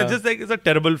to happen. Yeah. It's just like, it's a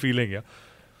terrible feeling, yeah.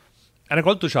 And I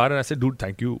called Tushar and I said, dude,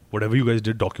 thank you. Whatever you guys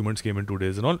did, documents came in 2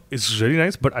 days and all. It's really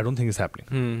nice, but I don't think it's happening.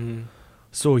 Mm-hmm.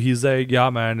 So he's like, yeah,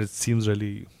 man, it seems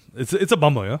really... It's a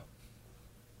bummer, yeah.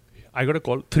 I got a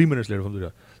call 3 minutes later from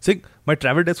Tushar saying, my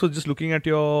travel desk was just looking at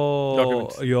your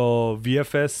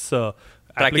VFS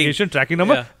application tracking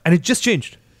number and it just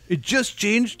changed. It just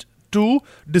changed to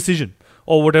decision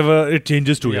or whatever it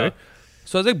changes to, right?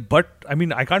 So I was like, but,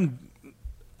 I can't...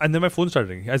 And then my phone started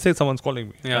ringing. I said, someone's calling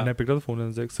me. Yeah. And I picked up the phone and I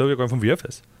was like, sir, we're calling from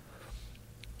VFS.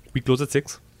 We close at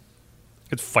 6.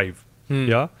 It's 5.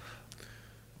 Yeah.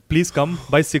 Please come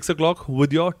by 6 o'clock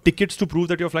with your tickets to prove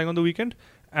that you're flying on the weekend.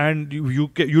 And you'll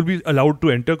be allowed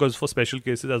to enter because for special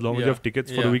cases, as long as you have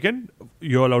tickets for the weekend,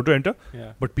 you're allowed to enter.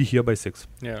 Yeah. But be here by 6.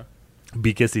 Yeah.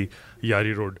 BKC,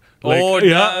 Yari Road.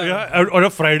 Yeah. On a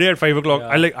Friday at 5 o'clock.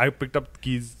 Yeah. I picked up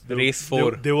keys. Race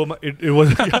 4. They were it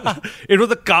was it was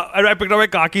a car. I picked up my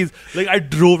car keys. Like I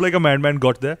drove like a madman,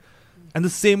 got there, and the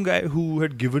same guy who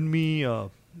had given me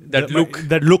that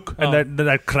look and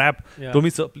that crap told me,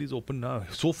 sir, please open now.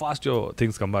 So fast your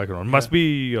things come back around. Must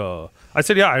be. I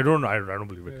said, I don't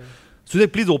believe it. So they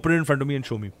please open it in front of me and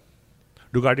show me.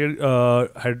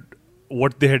 Ducati had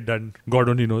what they had done. God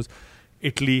only knows.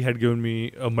 Italy had given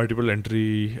me a multiple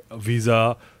entry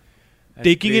visa. That's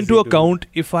taking into account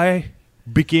if I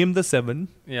became the 7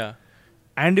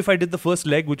 and if I did the first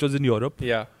leg, which was in Europe,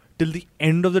 till the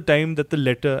end of the time that the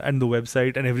letter and the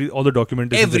website and all the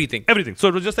documentation, everything. So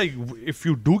it was just like, if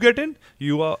you do get in,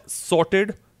 you are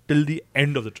sorted till the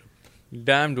end of the trip.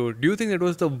 Damn, dude. Do you think that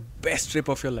was the best trip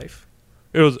of your life?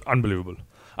 It was unbelievable.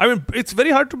 I mean, it's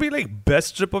very hard to be like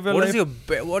best trip of your What life. is your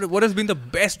what has been the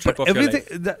best trip but of your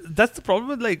everything life? that's the problem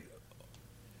with like.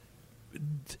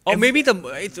 Or maybe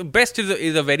it's best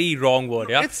is a very wrong word.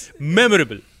 Yeah, It's-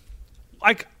 memorable.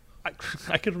 I,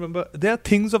 I can remember. There are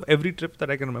things of every trip that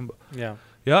I can remember. Yeah.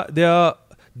 Yeah, there are.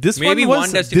 This Maybe one one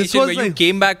was. destination This was where you like,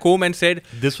 came back home and said,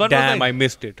 This one was "Damn, like- I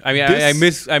missed it." I mean,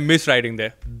 This- I miss riding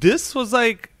there. This was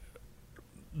like.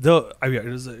 I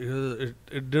mean,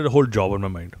 it did a whole job on my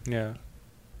mind. Yeah.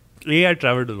 I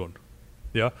traveled alone.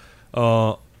 Yeah.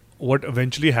 What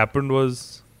eventually happened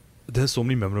was there's so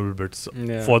many memorable bits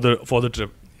Yeah. for the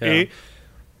trip. Yeah.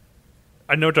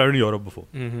 I never traveled to Europe before.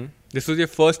 Mm-hmm. This was your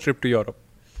first trip to Europe.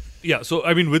 Yeah, so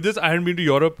I mean, with this, I hadn't been to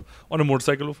Europe on a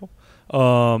motorcycle before.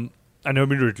 I never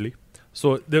been to Italy.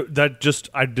 So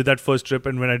I did that first trip,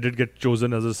 and when I did get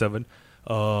chosen as a 7,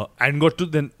 and got to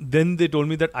then they told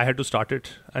me that I had to start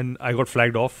it, and I got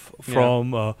flagged off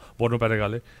from Borno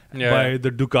Panigale by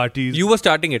the Ducatis. You were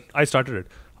starting it. I started it.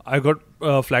 I got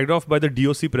flagged off by the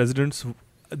DOC presidents.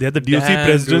 They had the DOC Damn,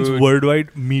 presidents dude.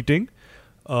 worldwide meeting,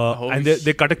 Holy and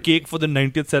they cut a cake for the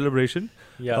 90th celebration.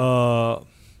 Yeah.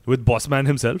 With Bossman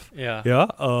himself. Yeah. Yeah.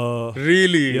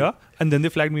 Really? Yeah. And then they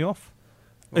flagged me off.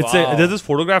 Wow. There's this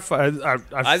photograph. I I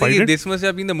find think it. this must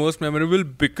have been the most memorable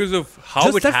because of how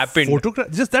Just it that happened.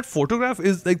 Just that photograph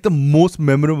is like the most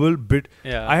memorable bit.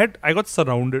 Yeah. I got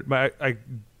surrounded by.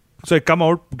 So I come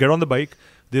out, get on the bike.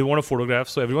 They want a photograph,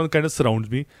 so everyone kind of surrounds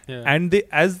me. Yeah. And they,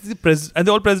 and they're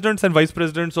all presidents and vice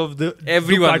presidents of the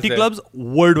Everyone is party there. clubs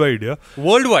worldwide. Yeah.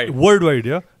 Worldwide.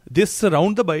 Yeah. They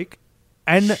surround the bike,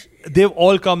 and they've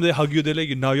all come. They hug you. They're like,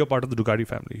 now you're part of the Ducati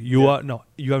family. You have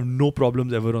no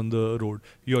problems ever on the road.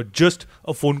 You're just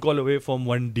a phone call away from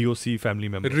one DOC family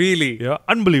member. Really? Yeah,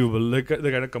 unbelievable. Like the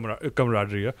kind of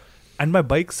camaraderie. Yeah. And my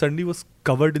bike suddenly was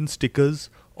covered in stickers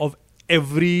of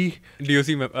every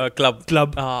DOC club.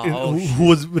 who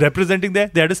was representing there.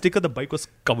 They had a sticker. The bike was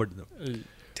covered in them.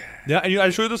 Yeah, and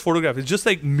I'll show you this photograph. It's just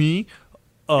like me.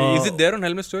 Is it there on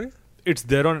Helmet Story? It's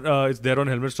there on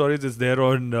Helmet Stories. It's there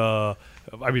on.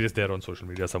 It's there on social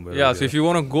media somewhere. Yeah, so if you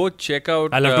want to go check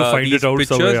out I'll have to find these it out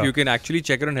pictures, somewhere, yeah. you can actually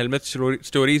check it on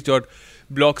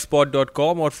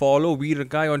helmetstories.blogspot.com or follow Veer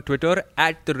Nakai on Twitter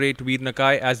 @Veer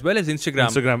Nakai as well as Instagram.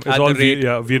 Instagram. It's at all the rate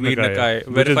Veer Veer Nakai, yeah. Nakai.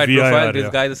 Which is Verified VIR, profile, this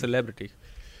yeah. guy is a celebrity.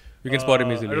 You can spot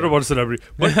him easily. I don't know about celebrity,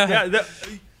 but yeah,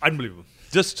 unbelievable,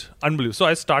 just unbelievable. So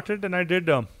I started and I did.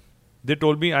 They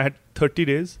told me I had 30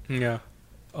 days. Yeah.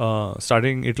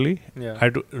 Starting Italy, Yeah. I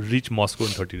had to reach Moscow in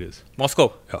 30 days.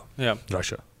 Moscow. Yeah, Yeah.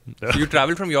 Russia. So you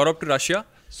traveled from Europe to Russia?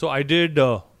 So I did.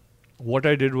 What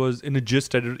I did was in a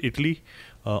gist. I did Italy,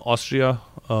 Austria,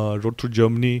 rode through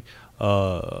Germany,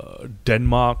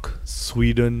 Denmark,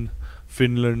 Sweden,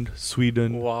 Finland,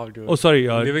 Sweden. Wow, dude. Oh, sorry.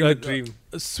 Living the dream.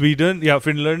 Sweden,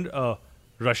 Finland,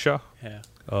 Russia. Yeah.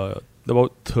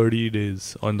 About 30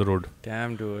 days on the road.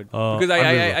 Damn, dude. Uh,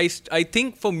 Because I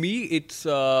think for me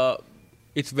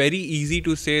it's very easy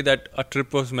to say that a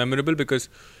trip was memorable because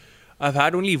I've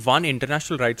had only one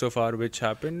international ride so far, which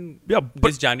happened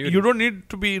this January. You don't need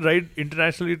to be right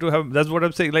internationally to have. That's what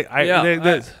I'm saying. Like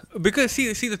because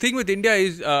see the thing with India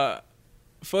is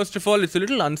first of all it's a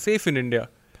little unsafe in India.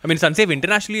 I mean it's unsafe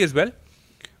internationally as well.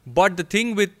 But the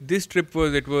thing with this trip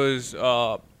was it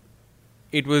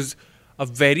was a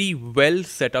very well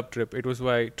set up trip. It was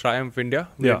by Triumph India.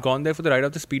 We had gone there for the ride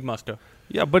of the Speedmaster.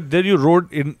 Yeah, but then you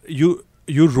rode in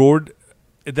you rode.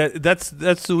 That's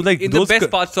like In those the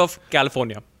best parts of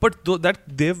California. But that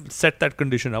they've set that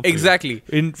condition up. Exactly.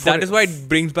 That is why it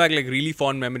brings back like really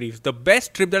fond memories. The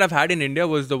best trip that I've had in India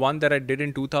was the one that I did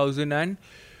in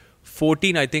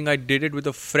 2014. I think I did it with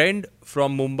a friend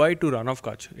from Mumbai to Run of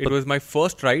Kutch. It was my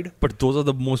first ride. But those are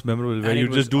the most memorable where and you it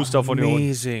just was do stuff on your own.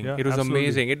 Amazing. Yeah, it was absolutely.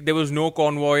 amazing. There was no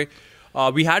convoy.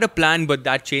 We had a plan, but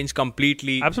that changed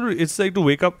completely. Absolutely. It's like to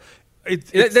wake up.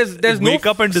 There's no wake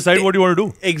up and decide what you want to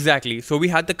do. Exactly. So we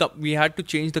had to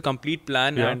change the complete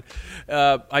plan, and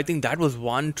I think that was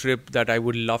one trip that I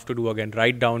would love to do again.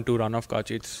 Right down to Run of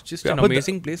Kutch. It's just an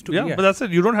amazing place to be. Yeah, but that's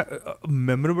it. You don't have a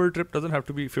memorable trip. Doesn't have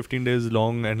to be 15 days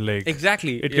long and like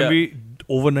exactly. It can be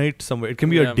overnight somewhere. It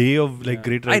can be a day of like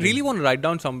great riding. I really want to ride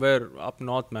down somewhere up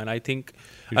north, man. I think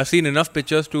I've seen enough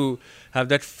pictures to have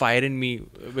that fire in me,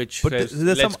 which says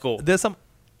let's go. There's some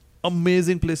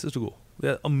amazing places to go.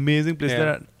 There are amazing places that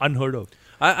are unheard of.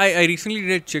 I recently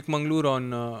did Chikmagalur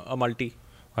on a multi.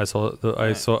 I saw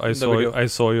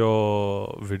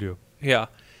your video. Yeah,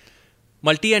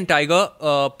 multi and Tiger,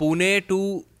 Pune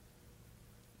to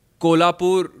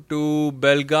Kolhapur to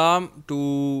Belgaum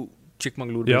to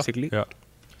Chikmagalur basically. Yeah.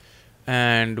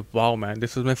 And wow, man,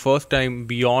 this was my first time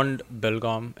beyond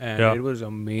Belgaum, and it was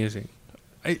amazing.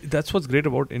 That's what's great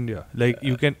about India. Like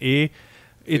you can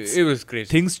it was crazy.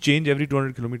 Things change every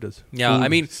 200 kilometers. Yeah, I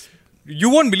mean, you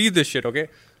won't believe this shit, okay?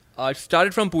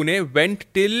 Started from Pune, went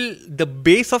till the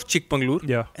base of Chikmagalur,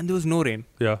 Yeah. and there was no rain.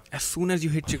 Yeah. As soon as you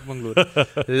hit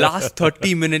Chikmagalur, last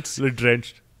 30 minutes, Like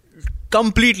drenched.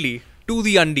 completely to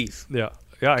the undies. Yeah.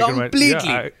 Yeah, I can imagine. Completely.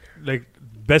 Yeah, like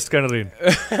best kind of rain.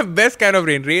 Best kind of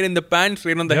rain. Rain in the pants,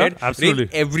 rain on the Yeah, head, absolutely.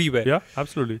 rain everywhere. Yeah,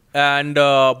 absolutely. And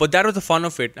but that was the fun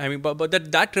of it. I mean, but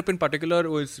that trip in particular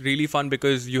was really fun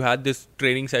because you had this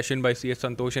training session by CS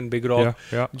Santosh and Big Rock.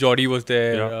 Yeah. Jordy was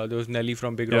there. Yeah. There was Nelly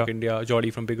from Big Rock Yeah. India.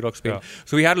 Jordy from Big Rock Spain. Yeah.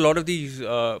 So we had a lot of these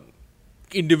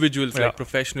individuals, Yeah. like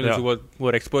professionals Yeah. who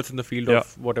were experts in the field Yeah.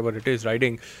 of whatever it is,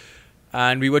 riding.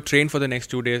 And we were trained for the next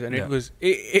 2 days, and Yeah. it was.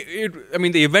 I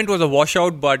mean, the event was a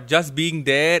washout, but just being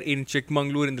there in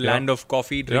Chikmagalur, in the Yeah. land of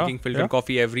coffee, drinking filtered Yeah.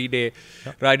 coffee every day,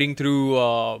 Yeah. riding through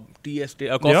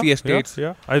coffee estates.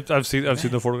 Yeah. I've seen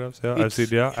the photographs. Yeah, I've It's- seen.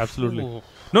 Yeah, absolutely. Oh,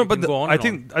 No, I but can go on I and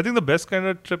think the best kind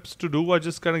of trips to do are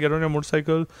just kind of get on your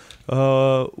motorcycle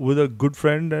with a good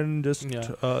friend and just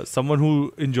Yeah. someone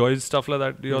who enjoys stuff like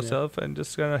that yourself and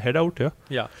just kind of head out. Yeah.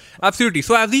 Yeah, absolutely.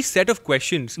 So I have these set of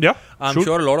questions. Yeah. I'm shoot.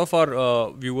 sure a lot of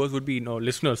our viewers would be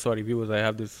listeners. Sorry, viewers. I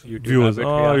have this YouTube Viewers. habit.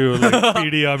 Oh, yeah. you like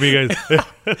PD army guys.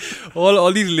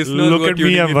 all these listeners. Look who are at me,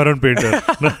 tuning I'm in. Varun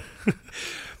Painter.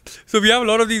 So we have a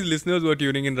lot of these listeners who are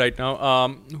tuning in right now,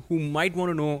 who might want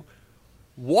to know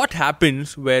what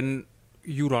happens when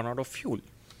you run out of fuel.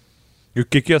 You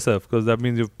kick yourself because that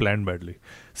means you've planned badly.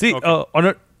 See,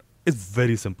 Okay. it's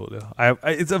very simple. Yeah.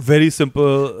 It's a very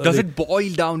simple. Does it boil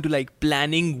down to like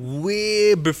planning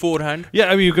way beforehand?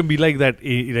 Yeah, I mean, you can be like that.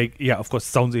 Yeah, of course,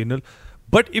 sounds anal.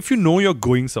 But if you know you're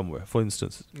going somewhere, for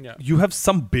instance, Yeah. you have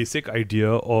some basic idea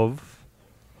of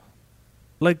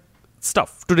like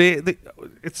stuff. Today,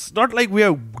 it's not like we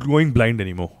are going blind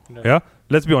anymore. Right. Yeah,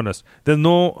 let's be honest. There's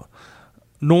no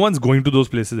one's going to those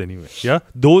places anyway. Yeah,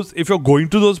 if you're going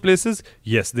to those places,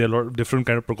 yes, there are a lot of different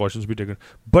kind of precautions to be taken.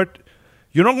 But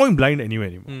you're not going blind anyway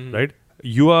anymore, right?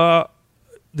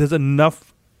 There's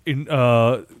enough in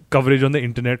coverage on the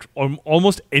internet or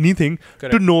almost anything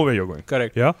Correct. to know where you're going.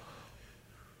 Correct. Yeah.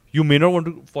 You may not want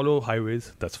to follow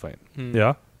highways. That's fine.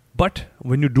 Yeah. But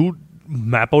when you do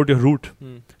map out your route,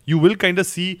 you will kind of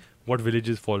see what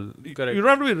villages fall. Correct. You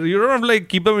don't have to like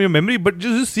keep them in your memory, but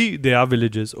just see there are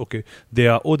villages. Okay. They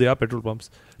are petrol pumps.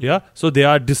 Yeah. So they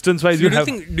are distance wise. So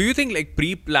do you think like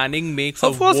pre-planning makes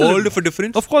Of a course, world of a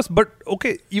difference? Of course, but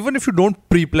okay, even if you don't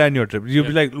pre-plan your trip, you'll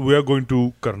be like, we are going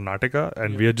to Karnataka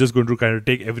and we are just going to kind of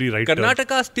take every right turn.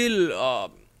 Karnataka still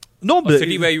No, a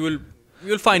city where you'll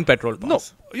find petrol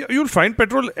pumps. No, you'll find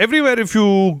petrol everywhere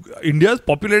India's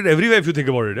populated everywhere if you think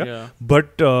about it. Yeah.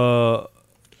 But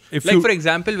for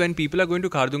example, when people are going to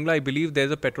Khardungla, I believe there's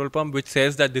a petrol pump which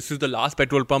says that this is the last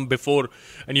petrol pump before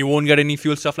and you won't get any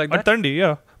fuel, stuff like that. At Tandi,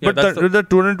 yeah. Yeah, But the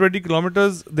 220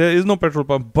 kilometers, there is no petrol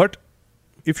pump. But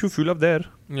if you fuel up there,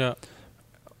 you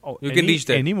can reach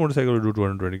there. Any motorcycle will do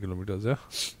 220 kilometers, yeah.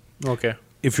 Okay.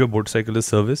 If your motorcycle is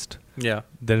serviced, Yeah.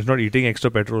 then it's not eating extra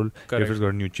petrol. Correct. If it's got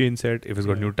a new chain set, if it's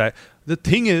got new tire. The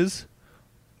thing is,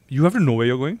 you have to know where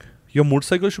you're going. Your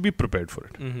motorcycle should be prepared for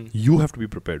it. Mm-hmm. You have to be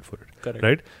prepared for it. Correct.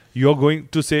 Right? You're going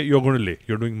to Leh.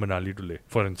 You're doing Manali to Leh,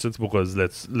 for instance, because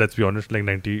let's be honest, like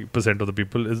 90% of the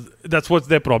people that's what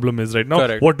their problem is right now.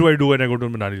 Correct. What do I do when I go to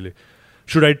Manali Leh?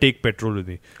 Should I take petrol with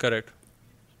me? Correct.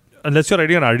 Unless you're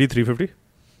riding an RD 350.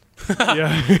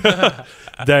 Yeah.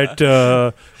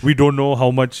 That we don't know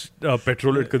how much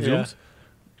petrol it consumes.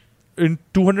 In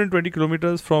 220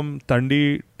 kilometers from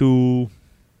Tandi to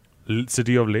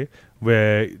city of Leh,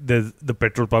 where there's the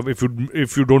petrol pump. If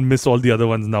you don't miss all the other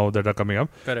ones now that are coming up,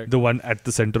 Correct. the one at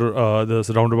the center,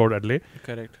 the roundabout at Leh,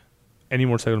 Correct. any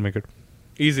motorcycle will make it.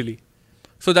 Easily.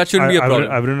 So that shouldn't be a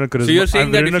problem. I've ridden a Charisma. So you're saying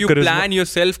I've that ridden if a you Charisma. plan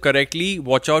yourself correctly,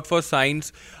 watch out for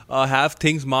signs, have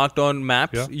things marked on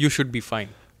maps, you should be fine.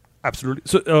 Absolutely.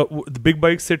 So the big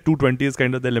bikes say 220 is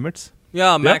kind of their limits.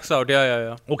 Yeah, max out.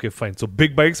 Yeah. Okay, fine. So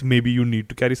big bikes, maybe you need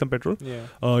to carry some petrol.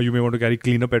 Yeah. You may want to carry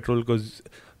cleaner petrol because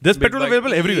there's Big petrol bike-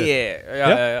 available everywhere.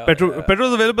 Yeah. Petrol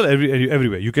is available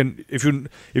everywhere. You can if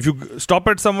you stop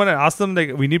at someone and ask them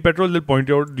like we need petrol, they'll point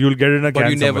you out. You'll get it in a can. But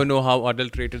you never somewhere. know how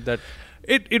adulterated that.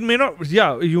 It may not.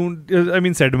 Yeah, I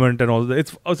mean sediment and all that.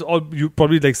 It's all you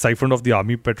probably like siphoned off the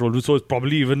army petrol, so it's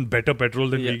probably even better petrol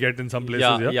than we get in some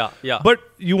places. Yeah. But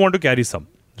you want to carry some.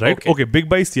 Right? Okay. Big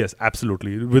bikes, yes,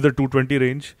 absolutely. With a 220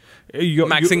 range.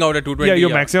 Maxing out at 220. Yeah,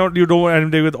 you're maxing out. You don't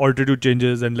want to with altitude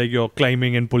changes and like you're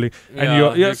climbing and pulling.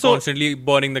 And you're constantly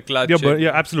burning the clutch.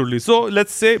 Yeah, absolutely. So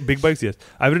let's say big bikes, yes.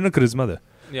 I've ridden a Charisma there.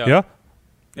 Yeah.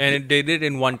 And they did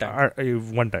in one time.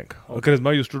 One tank. A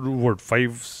Charisma used to do what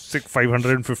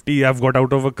 550. I've got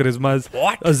out of a Charisma's.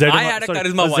 What? A ZMR, I had a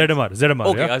Charisma once. ZMR.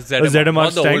 Okay, yeah. a ZMR,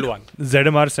 not the tank, old one.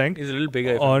 ZMR tank. It's a little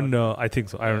bigger. if I'm On not- I think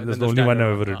so. I don't. That's then the the only one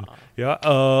standard I've ever one. ridden.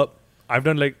 Yeah. I've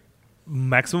done like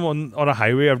maximum on a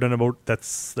highway. I've done about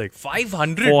that's like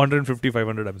 500. 450,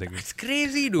 500. I'm thinking. It's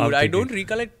crazy, dude. I'm I thinking. don't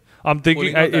recollect. I'm thinking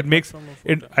Pulling out that it makes much from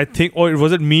a it. photo. I think, or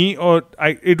was it me or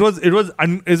I? It was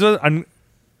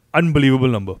unbelievable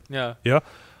number. Yeah. Yeah.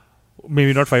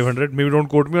 Maybe not 500. Maybe don't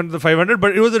quote me on the 500,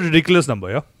 but it was a ridiculous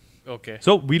number. Yeah. Okay.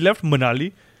 So we left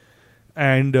Manali,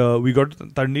 and we got to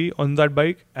Tandi on that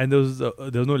bike, and there was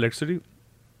no electricity,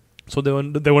 so they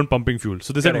weren't pumping fuel.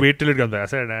 So they said, Correct. wait till it comes back. I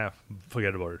said, nah,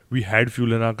 forget about it. We had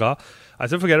fuel in our car. I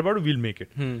said, forget about it. We'll make it.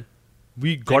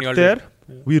 We you got all there.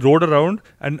 did. We rode around,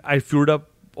 and I fueled up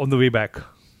on the way back.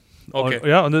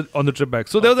 Okay. On the trip back.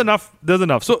 So there was enough. There's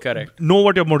enough. So Correct. know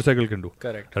what your motorcycle can do.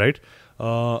 Correct. Right.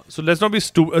 So let's not be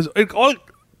stupid. It all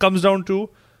comes down to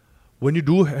when you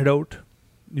do head out,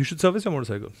 you should service your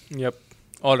motorcycle. Yep.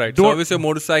 All right. Don't- Service your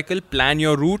motorcycle. Plan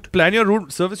your route. Plan your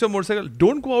route, service your motorcycle.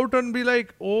 Don't go out and be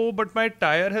like, oh, but my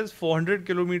tire has 400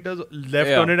 kilometers left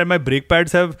Yeah. on it and my brake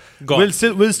pads have Gone.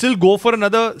 will still go for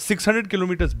another 600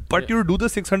 kilometers. But you do the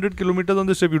 600 kilometers on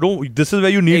this trip. You don't. This is where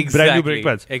you need brand new brake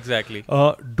pads. Exactly.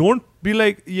 Don't be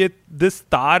like, yeah, this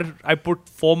tar I put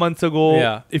 4 months ago.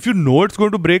 Yeah. If you know it's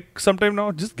going to break sometime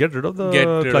now, just get rid of the Get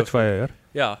rid clutch of fire. Yeah.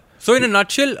 Yeah. So in a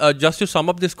nutshell, just to sum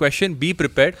up this question, be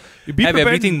prepared. Be have prepared,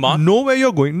 everything marked. Know where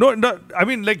you're going. No, I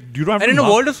mean, like, you don't have And to in a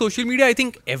mark. world of social media, I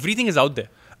think everything is out there.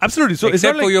 Absolutely. So it's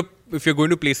Except not like, for if you're going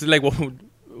to places like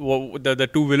the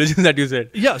two villages that you said.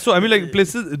 yeah, so I mean, like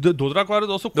places, the Dodrakwar is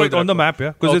also quite on the Dodrakwar. map,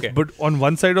 yeah. Because Okay. but on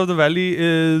one side of the valley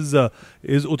is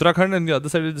Uttarakhand, and the other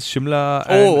side is Shimla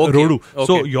and Oh, okay. Rodu.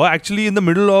 So Okay. you're actually in the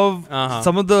middle of Uh-huh.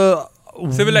 some of the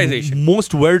Civilization.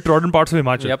 most well-trodden parts of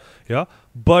Himachal. Yep. Yeah,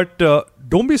 but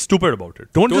don't be stupid about it.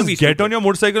 Don't Don't just be get stupid. on your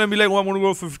motorcycle and be like, oh, I'm going to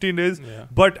go for 15 days, Yeah.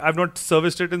 but I've not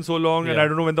serviced it in so long, and Yeah. I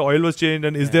don't know when the oil was changed,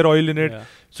 and is there oil in it? Yeah.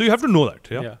 So you have to know that.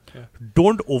 Yeah. Yeah.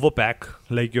 Don't overpack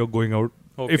like you're going out.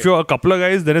 Okay. If you're a couple of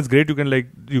guys, then it's great.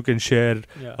 You can share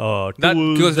Yeah.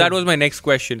 tools. Because that and- was my next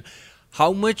question.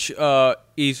 How much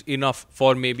is enough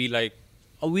for maybe like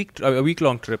a week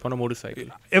long trip on a motorcycle?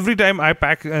 every time I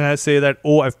pack and I say that,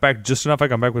 oh, I've packed just enough, I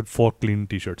come back with 4 clean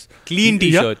t-shirts. Clean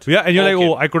t-shirts. Yeah, and you're Okay. like,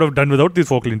 oh, I could have done without these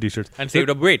 4 clean t-shirts. And saved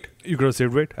up weight. You could have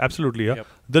saved weight. Absolutely, yeah. Yep.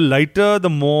 The lighter, the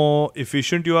more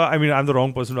efficient you are. I mean, I'm the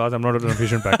wrong person to ask. I'm not an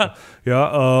efficient packer.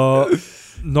 Yeah,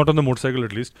 not on the motorcycle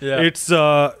at least. Yeah. It's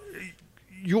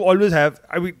you always have.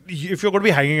 I mean, if you're going to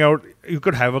be hanging out, you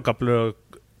could have a couple of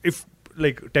if.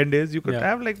 Like 10 days, you could Yeah.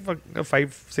 have like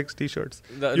 5-6 t-shirts.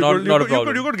 Not You a could-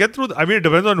 problem. You could get through. I mean, it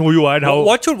depends on who you are and how.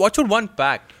 What should one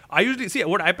pack? I usually see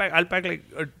what I pack. I'll pack like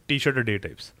a t-shirt a day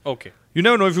types. Okay. You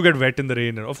never know if you get wet in the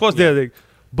rain. And of course, they're like,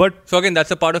 but So again,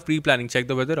 that's a part of pre-planning. Check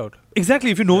the weather out. exactly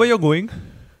if you know where you're going.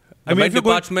 I mean, if you're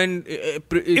going, department is if you're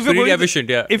pretty going in efficient.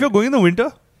 Yeah. if you're going in the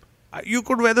winter, you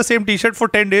could wear the same t-shirt for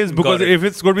 10 days because Got it. if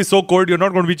it's going to be so cold, you're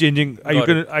not going to be changing.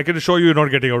 Got I can assure you, you're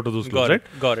not getting out of those clothes, Got right?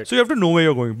 it. Got it. So you have to know where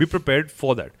you're going. Be prepared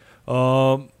for that.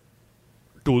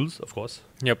 Tools, of course,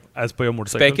 Yep. as per your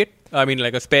motorcycle. Spare kit. I mean,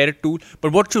 like a spare tool.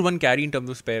 But what should one carry in terms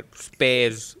of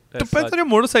spares? as Depends such? on your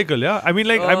motorcycle, yeah. I mean,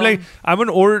 like I'm an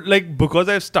old because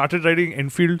I've started riding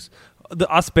Enfields.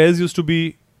 Our spares used to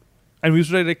be, and we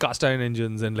used to ride like cast iron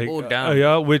engines and like Oh, damn.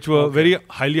 yeah, which were Okay. very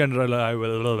highly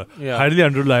unreliable. Yeah. Highly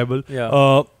unreliable.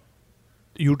 Yeah.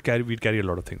 We'd carry a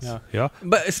lot of things. Yeah. Yeah.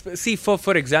 But see,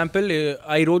 for example,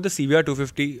 I rode the CBR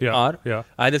 250R. Yeah.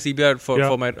 I had the CBR for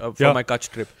Yeah. my Yeah. my Kutch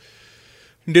trip.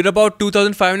 Did about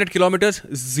 2,500 kilometers,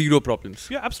 zero problems.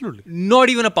 Yeah, absolutely. Not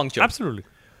even a puncture. Absolutely.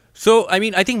 So, I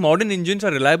mean, I think modern engines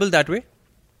are reliable that way.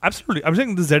 Absolutely. I'm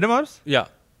saying the ZMRs. Yeah.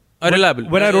 Are reliable.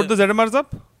 When I rode the ZMRs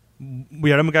up, we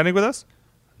had a mechanic with us.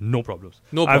 No problems.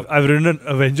 No problem. I've ridden an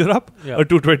Avenger up, Yeah. a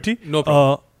 220. No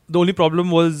problem. The only problem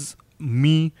was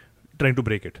me trying to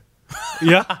break it.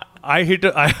 Yeah. I hit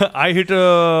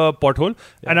a pothole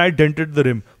and I dented the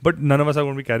rim. But none of us are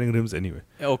going to be carrying rims anyway.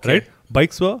 Okay. Right?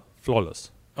 Bikes were flawless.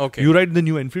 Okay. You ride the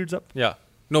new Enfields up, Yeah.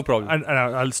 No problem. and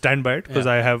I'll stand by it because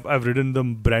Yeah. I've ridden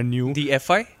them brand new. The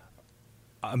FI?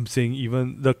 I'm saying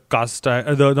even the cast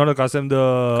iron, not a cast iron,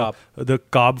 the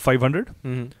carb 500,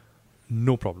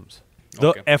 no problems. The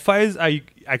Okay. FIs I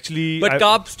actually But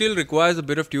carb still requires a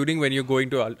bit of tuning when you're going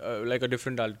to like a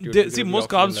different altitude. because see of the most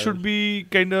oxygen carbs level. should be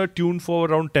kind of tuned for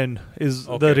around 10. Is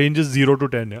the Okay. range is 0 to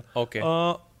 10? Yeah. Okay.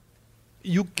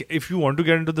 If you want to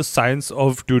get into the science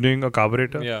of tuning a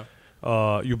carburetor,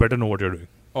 Yeah. you better know what you're doing.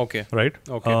 Okay. Right?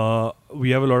 Okay.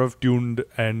 We have a lot of tuned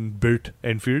and built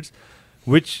Enfields,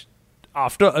 which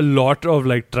after a lot of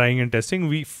like trying and testing,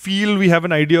 we feel we have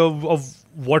an idea of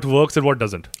what works and what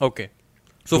doesn't. Okay.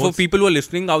 So for people who are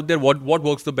listening out there, what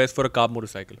works the best for a carb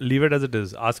motorcycle? Leave it as it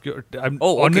is. Ask your.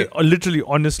 Okay. Literally,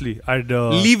 honestly, I'd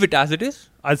leave it as it is.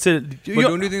 I'd say. But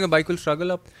don't you think the bike will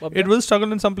struggle up it there? will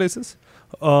struggle in some places.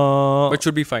 But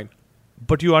should be fine.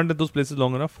 But you aren't at those places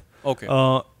long enough. Okay.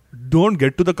 Don't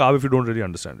get to the carb if you don't really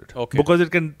understand it. Okay. Because it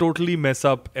can totally mess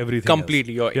up everything.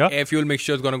 Completely. Else. Your air fuel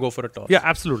mixture is going to go for a toss. Yeah,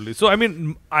 absolutely. So, I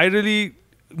mean,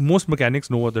 most mechanics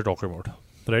know what they're talking about.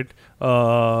 Right?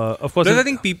 Of course. Because I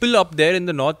think people up there in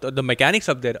the north, the mechanics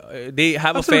up there, they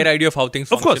have a fair idea of how things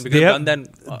function. Of course. Because they've done that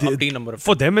obtain number of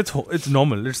For them, it's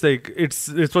normal. It's like, it's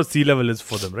what sea level is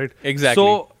for them, right? Exactly.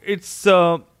 So, it's...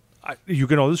 you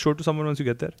can always show it to someone once you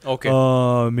get there. Okay.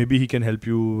 Maybe he can help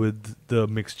you with the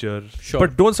mixture. Sure.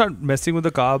 But don't start messing with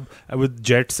the carb and with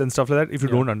jets and stuff like that if you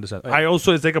don't understand.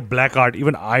 It's like a black art.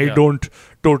 Even I don't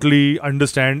totally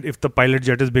understand if the pilot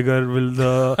jet is bigger, will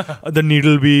the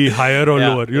needle be higher or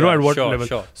lower? You know, at what level?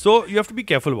 Sure. So you have to be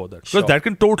careful about that. Because that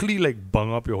can totally like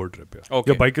bung up your whole trip. Yeah.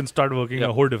 Okay. Your bike can start working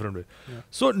a whole different way. Yeah.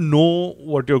 So know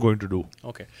what you're going to do.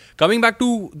 Okay. Coming back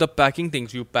to the packing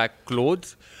things, you pack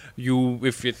clothes.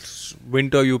 If it's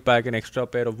winter, you pack an extra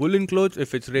pair of woolen clothes.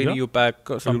 If it's rainy, you pack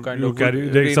some kind of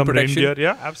rain some protection. rain gear.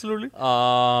 Yeah, absolutely.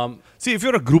 See, if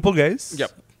you're a group of guys,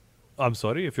 yep. I'm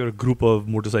sorry, if you're a group of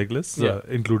motorcyclists,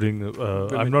 including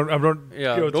I'm not don't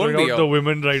be the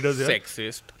women riders.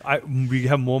 Sexist. We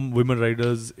have more women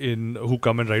riders who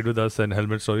come and ride with us and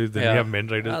helmet stories than we have men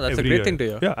riders. That's every a great year. thing to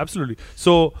hear. Yeah, absolutely.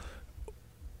 So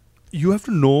you have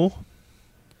to know.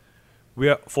 We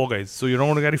are 4 guys, so you're not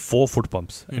going to carry 4 foot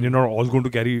pumps, and you're not all going to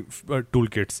carry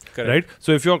toolkits, right?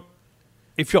 So if you're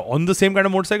on the same kind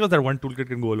of motorcycles, that one toolkit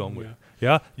can go a long way.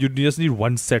 Yeah, you just need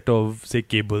one set of say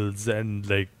cables and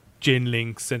like chain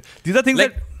links, and these are things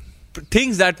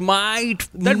things that might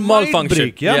malfunction.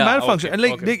 Break, malfunction. Okay,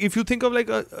 and like if you think of like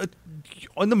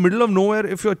on the middle of nowhere,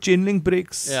 if your chain link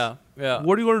breaks, what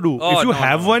are you going to do? If you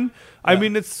have one, I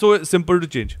mean, it's so simple to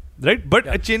change. Right, but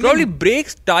a chain probably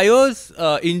brakes, tires,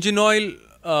 engine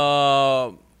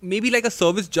oil, maybe like a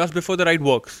service just before the ride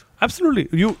works. Absolutely.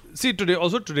 You see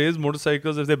today's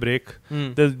motorcycles, if they break,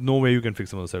 there's no way you can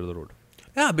fix them on the side of the road.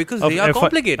 Yeah, because they are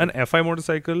complicated. An FI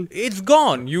motorcycle, it's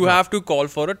gone. You have to call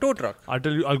for a tow truck.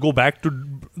 I'll go back to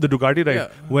the Ducati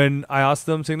ride when I asked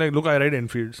them, saying like, look, I ride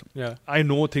Enfields. Yeah, I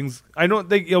know things. I know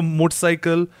like your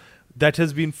motorcycle that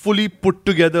has been fully put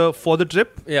together for the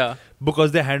trip. Yeah.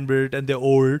 Because they're hand-built and they're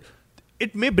old.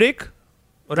 It may break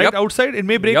outside. It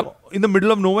may break in the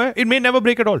middle of nowhere. It may never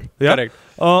break at all. Yeah? Correct.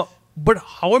 But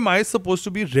how am I supposed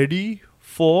to be ready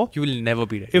for... You will never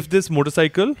be ready. If this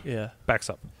motorcycle packs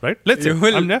up, right? Let's say. So,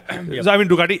 I mean,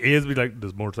 Ducati A is be like,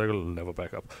 this motorcycle will never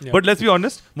pack up. Yep. But let's be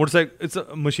honest, motorcycle, it's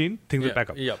a machine, things will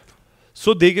pack up. Yep.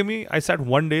 So I sat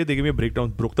one day, they gave me a breakdown,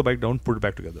 broke the bike down, put it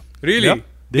back together. Really? Yeah?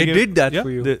 They did that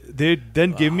for you? They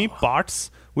then gave me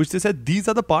parts, which they said, these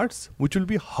are the parts which will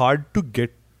be hard to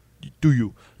get to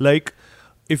you. Like,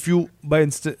 if you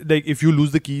if you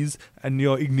lose the keys and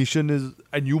your ignition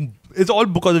it's all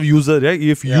because of user, right?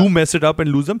 If you mess it up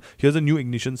and lose them, here's a new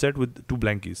ignition set with 2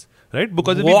 blank keys, right?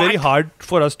 Because it'll be very hard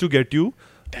for us to get you.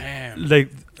 Damn.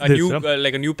 Like a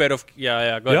new pair of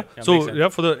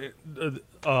for the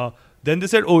then they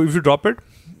said, if you drop it,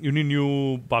 you need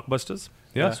new bark busters.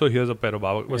 Yeah, so here's a pair of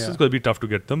bark busters. It's going to be tough to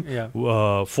get them.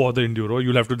 For the enduro,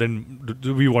 you'll have to then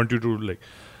we want you to like.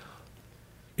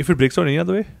 If it breaks down any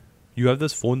other way, you have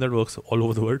this phone that works all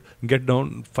over the world. Get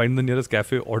down, find the nearest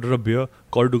cafe, order a beer,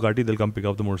 call Ducati, they'll come pick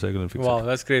up the motorcycle and fix it. Wow,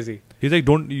 that's crazy. He's like,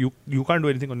 you can't do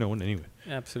anything on your own anyway.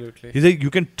 Absolutely. He's like, you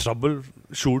can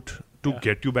troubleshoot to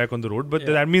get you back on the road, but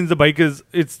that means the bike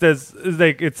it's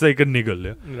like a niggle.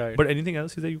 Yeah? Right. But anything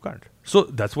else, he's like, you can't. So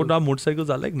that's what our motorcycles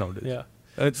are like nowadays. Yeah.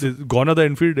 It's gone are the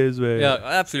Enfield days where... Yeah,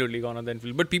 absolutely gone are the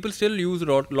Enfield. But people still use a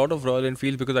lot of Royal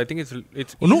Enfields because I think it's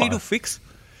easy to fix.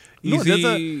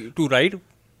 Easy to ride.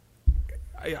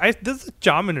 There's a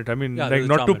charm in it. I mean, like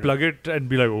not to plug it and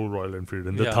be like, oh, Royal Enfield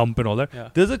and the thump and all that. Yeah.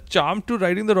 There's a charm to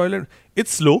riding the Royal Enfield.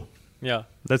 It's slow. Yeah.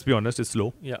 Let's be honest, it's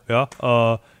slow. Yeah.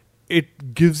 Yeah.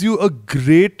 It gives you a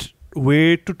great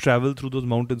way to travel through those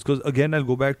mountains. Because again, I'll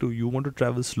go back to you want to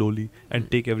travel slowly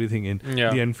and take everything in.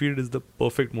 Yeah. The Enfield is the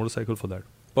perfect motorcycle for that.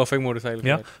 Perfect motorcycle.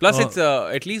 Yeah. Plus, it's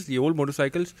at least the old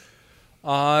motorcycles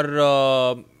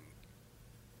are...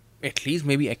 at least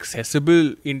maybe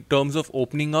accessible in terms of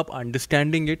opening up,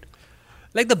 understanding it,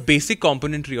 like the basic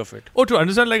componentry of it. Oh, to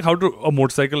understand like how to a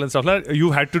motorcycle and stuff like that, you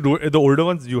had to do it. The older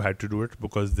ones, you had to do it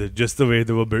because they're just the way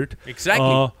they were built.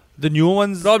 Exactly. The newer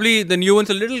ones... Probably the new ones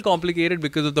are a little complicated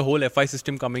because of the whole FI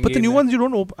system coming in. But the new ones, you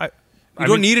don't open... You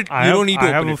don't need it. You don't need to open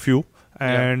it. I have a few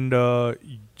and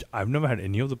I've never had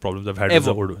any of the problems I've had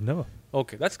Ever? with the Odoo. Never.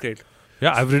 Okay, that's great.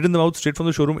 Yeah, I've ridden them out straight from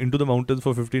the showroom into the mountains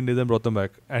for 15 days and brought them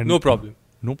back. And No problem.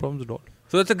 No problems at all.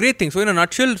 So that's a great thing. So in a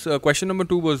nutshell, question number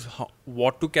 2 was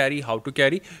what to carry, how to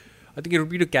carry. I think it would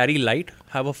be to carry light,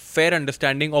 have a fair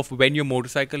understanding of when your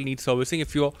motorcycle needs servicing.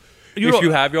 If you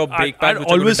have your brake pads,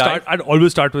 I'd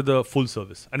always start with a full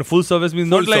service. And a full service means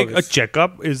Full not like service. a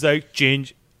checkup, is like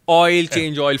change.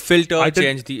 change oil filter,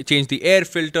 change the air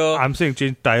filter. I'm saying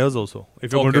change tires also.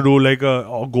 If you're Okay. going to do like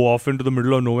or go off into the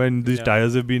middle of nowhere and these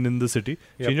tires have been in the city,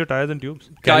 change your tires and tubes.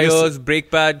 Tires,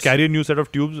 brake pads. Carry a new set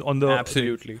of tubes on the...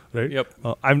 Absolutely. Right? Yep.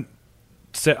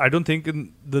 I don't think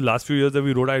in the last few years that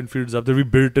we rode our Enfields up, that we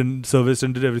built and serviced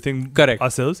and did everything Correct.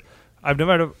 ourselves. I've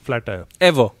never had a flat tire.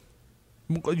 Ever.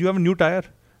 You have a new tire.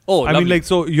 Oh, I mean, like,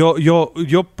 so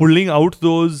you're pulling out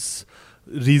those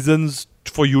reasons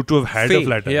for you to have had a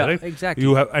flat tire, right? Exactly.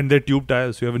 You have, and they're tube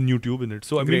tires, so you have a new tube in it.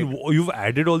 So I mean, you've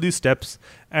added all these steps,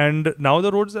 and now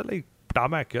the roads are like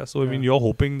tarmac, yeah. So I mean, you're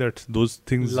hoping that those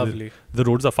things, Lovely. The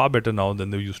roads are far better now than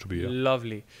they used to be. Yeah.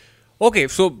 Lovely. Okay,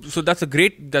 so that's a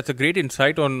great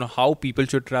insight on how people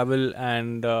should travel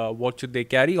and what should they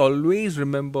carry. Always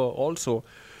remember also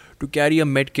to carry a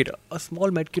med kit, a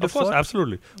small med kit Of course, sorts.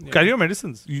 absolutely. Carry your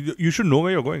medicines. You should know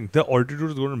where you're going. The altitude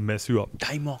is going to mess you up.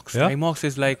 Dimox. Yeah? Dimox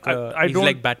is like he's don't-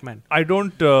 like Batman. I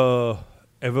don't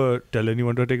ever tell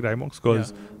anyone to take Dimox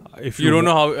because if You don't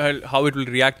know how it will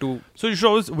react to. So you should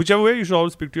always, whichever way, you should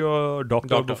always speak to your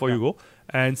doctor before yeah. you go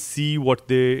and see what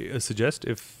they suggest.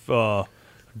 If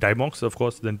Dimox, of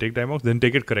course, then take Dimox. Then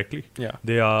take it correctly. Yeah.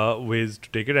 There are ways to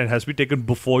take it, and it has to be taken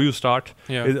before you start.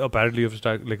 Yeah. Apparently, you have to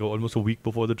start like almost a week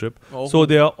before the trip. Oh. So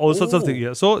there are all sorts of things.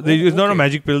 Yeah. So it's not a okay.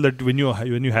 magic pill that when you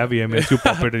have EMS, you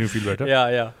pop it and you feel better.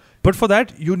 Yeah. But for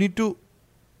that, you need to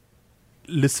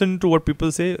listen to what people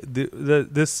say.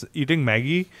 This eating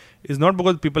Maggie is not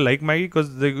because people like Maggie, because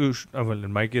well,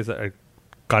 in my case, I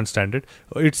can't stand it.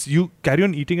 It's you carry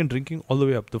on eating and drinking all the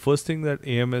way up. The first thing that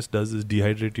AMS does is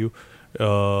dehydrate you.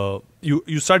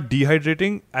 You start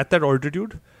dehydrating at that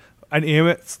altitude, and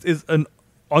AMS is an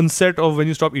onset of when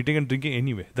you stop eating and drinking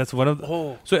anyway. That's one of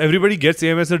the, so everybody gets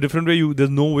AMS in a different way. There's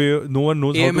no way, no one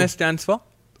knows how to. AMS stands for?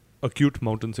 Acute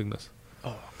mountain sickness.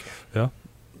 Oh, okay. Yeah.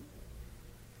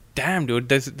 Damn, dude,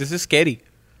 this is scary.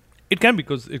 It can be,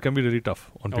 because it can be really tough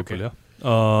on people. Okay.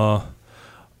 Yeah.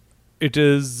 It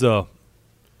is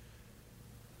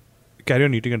carry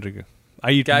on eating and drinking. I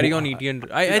eat. Carry more. on eating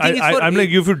and I think it's for I'm like,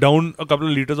 if you down a couple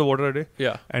of liters of water a day.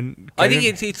 yeah. And I think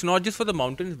it's not just for the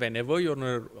mountains. Whenever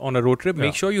you're on a road trip,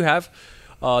 make sure you have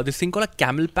this thing called a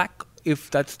camel pack.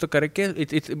 If that's the correct case,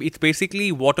 it's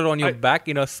basically water on your back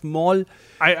in a small.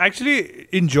 I actually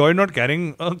enjoy not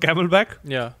carrying a camelback.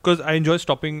 Yeah. Because I enjoy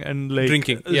stopping and like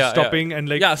Drinking. stopping and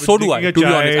like so do I. To be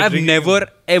honest, I've drinking. never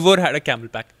ever had a camel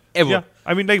pack ever. Yeah.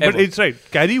 I mean, like, Ever. but it's right.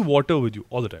 Carry water with you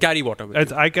all the time. Carry water with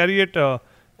you. I carry it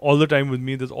all the time with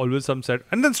me. There's always some set,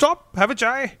 and then stop, have a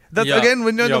chai. That's again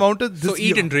when you're in the mountains. So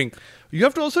eat and drink. You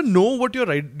have to also know what you're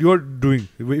doing.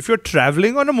 If you're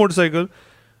traveling on a motorcycle,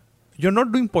 you're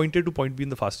not doing point A to point B in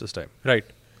the fastest time. Right.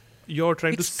 You're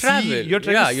trying It's to travel. see. You're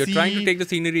trying to take the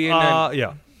scenery in. And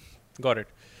yeah. got it.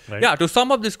 Right. Yeah. To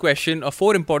sum up this question,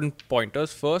 4 important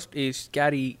pointers. First is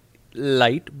carry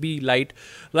light. Be light.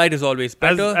 Light is always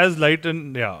better. As light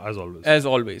and as always. As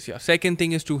always, yeah. Second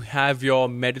thing is to have your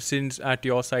medicines at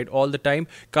your side all the time.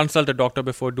 Consult a doctor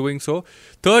before doing so.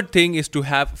 Third thing is to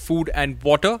have food and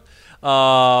water.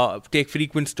 Take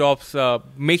frequent stops.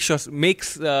 Make sure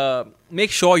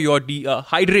you're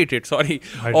hydrated. Sorry,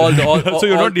 all so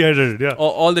you're not dehydrated. Yeah.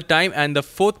 all the time. And the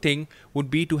fourth thing would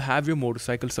be to have your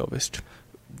motorcycle serviced.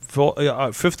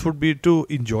 Fifth would be to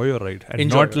enjoy your ride and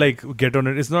not like get on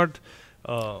it. It's not.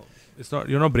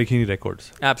 You're not breaking any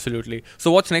records. Absolutely.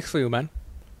 So what's next for you, man?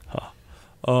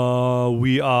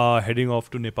 We are heading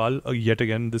off to Nepal yet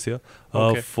again this year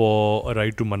for a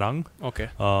ride to Manang. Okay.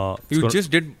 You just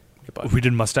did Nepal. We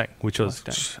did Mustang, which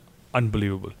was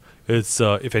unbelievable. It's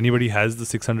if anybody has the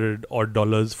 $600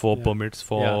 odd for permits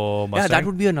for Mustang. Yeah, that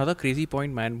would be another crazy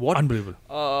point, man. What unbelievable.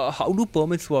 How do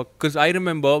permits work? Because I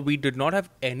remember we did not have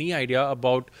any idea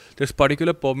about this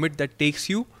particular permit that takes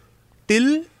you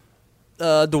till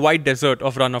the White Desert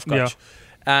of Run of Kutch,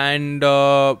 and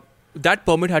that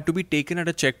permit had to be taken at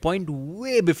a checkpoint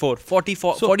way before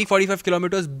 45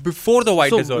 kilometers before the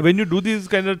White Desert. When you do these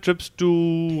kind of trips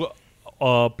to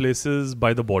places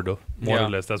by the border, more or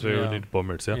less, that's where you need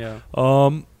permits.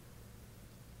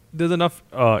 There's enough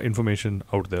information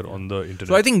out there on the internet.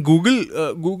 So I think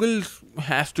Google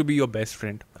has to be your best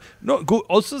friend. No,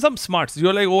 also some smarts.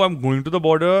 You're like, I'm going to the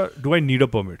border. Do I need a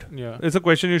permit? Yeah. It's a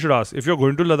question you should ask. If you're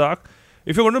going to Ladakh,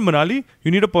 If you're going to Manali,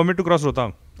 you need a permit to cross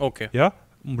Rohtang. Okay. Yeah,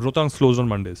 Rohtang's closed on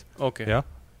Mondays. Okay. Yeah,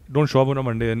 don't show up on a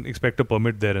Monday and expect a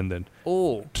permit there and then.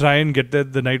 Oh. Try and get there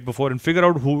the night before and figure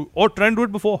out or try and do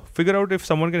it before. Figure out if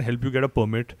someone can help you get a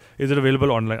permit. Is it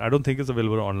available online? I don't think it's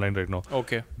available online right now.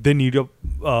 Okay. They need your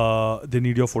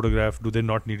photograph. Do they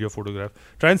not need your photograph?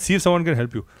 Try and see if someone can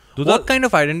help you. What kind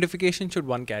of identification should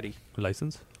one carry?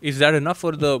 License? Is that enough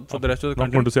for the rest of the Not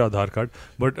country? going to say Aadhaar card,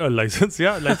 but a license.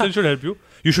 Yeah, license should help you.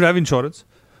 You should have insurance,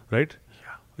 right?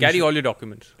 Carry all your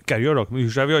documents. Carry your documents. You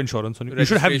should have your insurance on you. You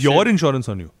should have Registration. your insurance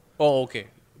on you. Oh, okay.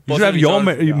 You should have your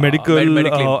medical claim.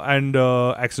 and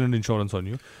accident insurance on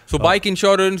you. So bike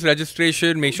insurance,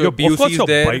 registration, make sure Of PUC course, is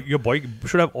there. your bike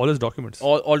should have all his documents.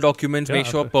 All documents, Yeah, make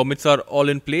sure absolutely. permits are all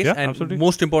in place, Yeah, and absolutely.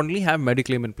 most importantly, have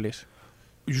Mediclaim in place.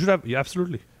 You should have,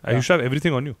 absolutely. Yeah. You should have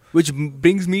everything on you. Which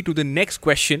brings me to the next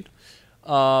question,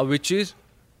 which is,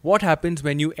 what happens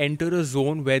when you enter a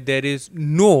zone where there is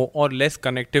no or less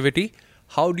connectivity?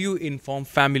 How do you inform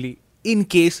family in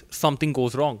case something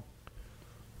goes wrong?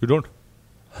 You don't.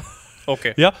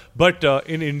 Okay. Yeah, but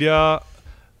in India,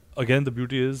 again, the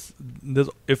beauty is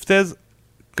if there's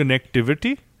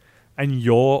connectivity and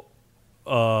your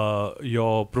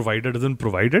provider doesn't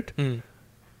provide it,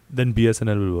 then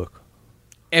BSNL will work.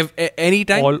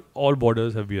 Anytime? All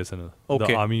borders have BSNL.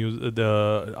 Okay.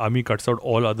 The army cuts out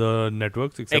all other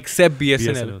networks Except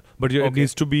BSNL. But it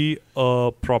needs to be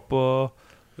a proper.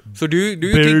 So do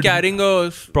you think carrying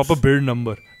a proper build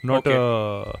number, not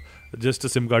just a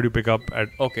SIM card you pick up at.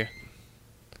 Okay.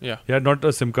 Yeah. Yeah, not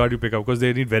a SIM card you pick up because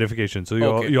they need verification. So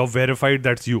Okay. you're verified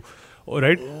that's you,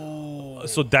 right?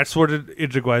 So that's what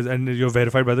it requires, and you're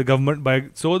verified by the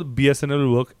government. So the BSNL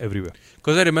will work everywhere.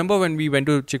 Because I remember when we went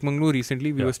to Chikmagalur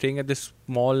recently, we were staying at this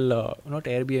small, not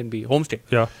Airbnb, homestay.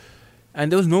 Yeah.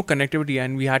 And there was no connectivity,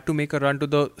 and we had to make a run to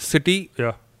the city,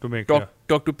 Yeah. To make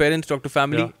talk to parents, talk to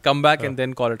family, Yeah. come back, Yeah. and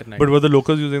then call it a night. But were the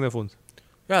locals using their phones?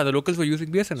 Yeah, the locals were using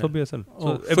BSNL. So BSNL.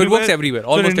 So it works everywhere. So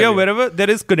Almost in India, everywhere. wherever there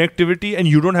is connectivity and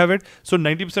you don't have it, so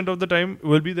 90% of the time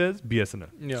will be there's BSNL.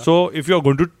 Yeah. So if you're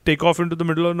going to take off into the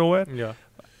middle of nowhere, Yeah.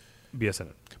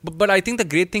 BSNL. But I think the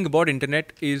great thing about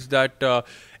internet is that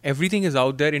everything is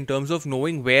out there in terms of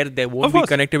knowing where there won't Of be course.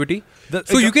 connectivity.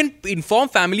 So you can inform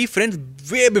family, friends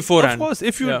way beforehand. Of course,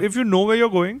 if you know where you're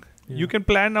going, you can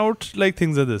plan out like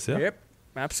things like this. Yeah. Yep.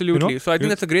 Absolutely. You know, So I think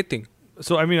that's a great thing.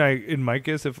 So I mean, in my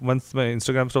case, if once my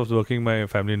Instagram stops working, my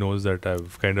family knows that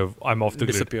I'm off the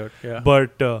Disappeared. Yeah. grid.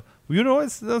 But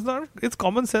it's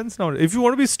common sense now. If you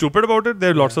want to be stupid about it,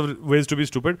 there are lots of ways to be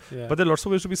stupid. Yeah. But there are lots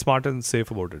of ways to be smart and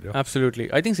safe about it. Yeah.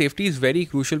 Absolutely. I think safety is very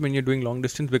crucial when you're doing long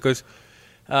distance because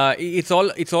it's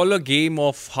all a game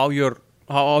of how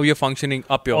you're functioning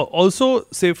up your. Also,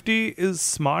 safety is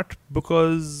smart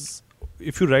because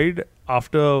if you ride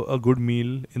after a good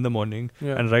meal in the morning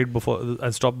and ride before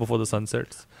and stop before the sun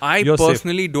sets, I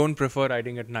personally don't prefer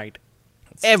riding at night.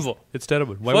 Ever. It's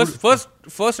terrible.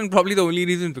 First and probably the only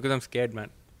reason is because I'm scared, man.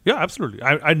 Yeah, absolutely.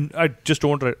 I just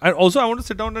don't ride. And also, I want to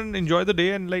sit down and enjoy the day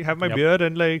and like have my beer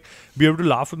and like be able to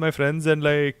laugh with my friends and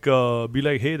like be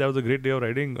like, hey, that was a great day of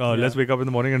riding. Let's wake up in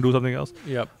the morning and do something else.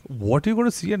 Yep. What are you going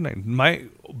to see at night? My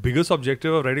biggest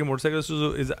objective of riding a motorcycle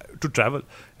is to travel.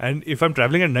 And if I'm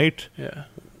traveling at night,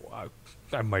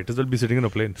 I might as well be sitting in a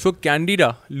plane. So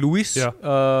Candida Lewis,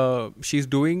 she's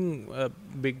doing a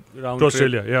big round To trip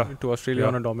Australia, to Australia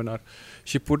on a Dominar.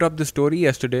 She put up the story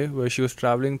yesterday where she was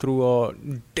traveling through a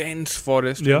dense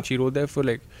forest and she rode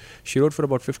for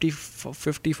about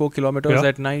 54 kilometers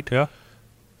at night. Yeah.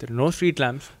 There are no street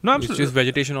lamps. No, it's just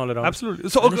vegetation all around. Absolutely.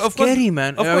 So And it's scary,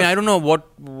 man. I mean, I don't know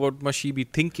what must she be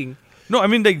thinking. No, I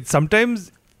mean like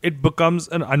sometimes it becomes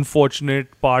an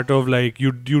unfortunate part of like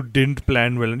you didn't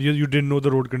plan well and you didn't know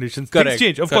the road conditions. Correct. Things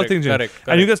change. Of course things change. Correct.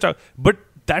 And you get stuck. But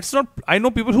that's not, I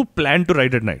know people who plan to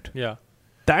ride at night. Yeah.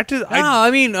 That is, I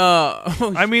mean,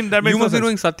 that makes you must no be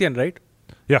knowing sense. Satyan, right?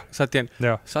 Yeah. Satyan.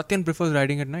 Yeah. Satyan prefers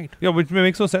riding at night. Yeah, which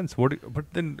makes no sense. But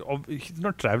then he's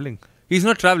not traveling. He's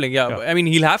not traveling, I mean,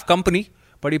 he'll have company,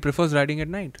 but he prefers riding at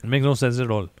night. It makes no sense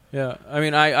at all. Yeah. I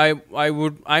mean,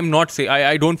 I'm not say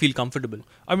I don't feel comfortable.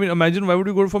 I mean, imagine why would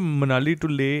you go from Manali to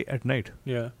Leh at night?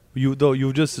 Yeah.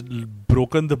 You've just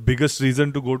broken the biggest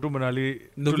reason to go to Manali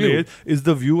to Leh is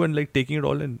the view and like taking it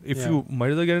all in. If you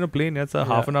might as well get in a plane, it's a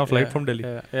half an hour flight from Delhi.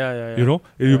 Yeah. You know,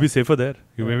 you'll be safer there.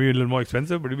 You may be a little more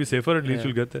expensive, but you'll be safer. At least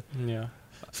you'll get there. Yeah.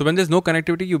 So when there's no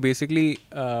connectivity, you basically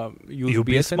use BSNL.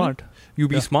 Be smart. You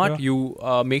be smart. You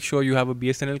make sure you have a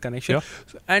BSNL connection. Yeah.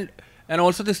 So, and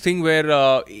also this thing where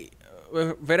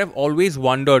I've always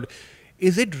wondered,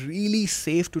 is it really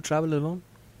safe to travel alone?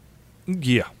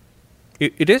 Yeah.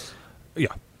 It is? Yeah.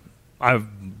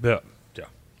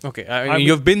 Okay. I mean,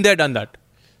 you've been there, done that.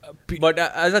 But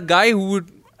as a guy who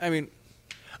would, I mean,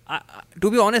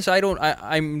 to be honest,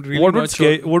 I'm really what not would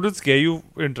sure. what would scare you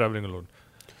in traveling alone?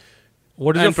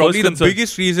 What is And your probably first the concern?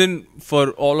 biggest reason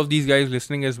for all of these guys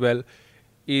listening as well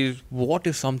is, what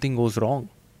if something goes wrong?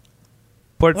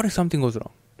 But What if something goes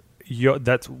wrong?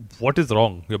 that's what is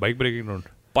wrong. Your bike breaking down.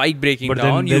 Bike breaking But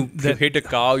down, then- you then- hit a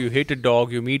cow, you hit a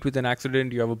dog, you meet with an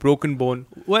accident, you have a broken bone.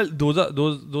 Well, those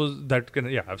that can,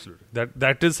 yeah, absolutely.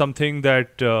 That is something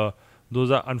that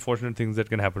those are unfortunate things that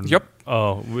can happen. Yep.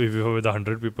 If you're with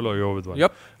 100 people or you're with one.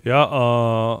 Yep.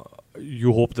 Yeah.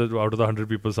 You hope that out of the 100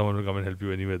 people, someone will come and help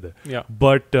you anyway there. Yeah.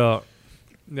 But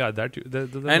yeah, that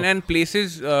And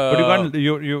places. but you can't.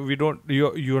 We don't.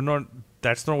 You're not.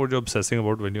 That's not what you're obsessing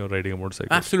about when you're riding a motorcycle.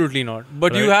 Absolutely not.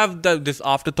 But you Right. have this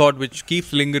afterthought which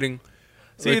keeps lingering.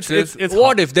 See, which it's is, hard.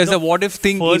 what if? There's No, a what if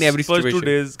thing in every First situation. 2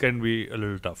 days can be a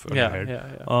little tough. On Yeah, your head.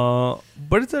 yeah.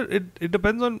 But it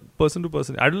depends on person to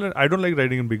person. I don't like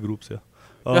riding in big groups. Yeah.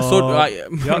 Yeah,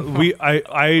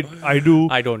 I do.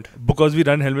 I don't. Because we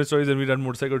run helmet stories and we run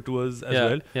motorcycle tours as Yeah,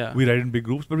 well. yeah. We ride in big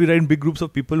groups, but we ride in big groups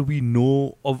of people we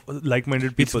know, of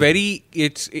like-minded people.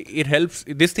 It helps.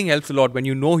 This thing helps a lot when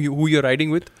you know who you're riding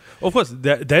with, Of course,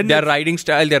 then their riding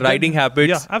style, their riding habits.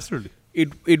 Yeah, absolutely.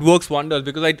 It works wonders,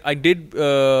 because I did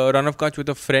Run of Kutch with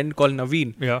a friend called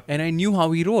Naveen, Yeah. and I knew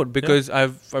how he rode because I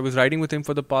was riding with him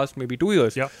for the past maybe 2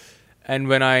 years. Yeah. And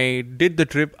when I did the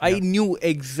trip, I knew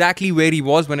exactly where he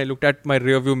was when I looked at my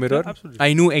rear view mirror. Yeah, absolutely.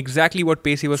 I knew exactly what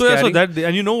pace he was So carrying.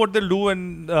 and you know what they'll do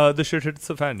when the shit hits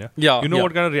the fan. Yeah. Yeah, You know yeah.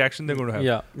 what kind of reaction they're going to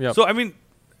have. Yeah. So I mean,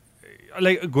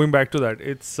 like going back to that,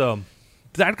 it's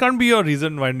that can't be your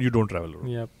reason why you don't travel alone.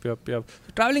 Yep. So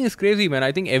traveling is crazy, man.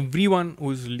 I think everyone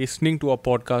who's listening to our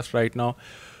podcast right now,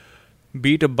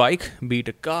 be it a bike, be it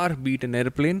a car, be it an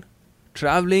airplane,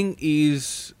 traveling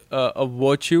is a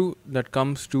virtue that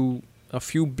comes to a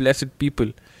few blessed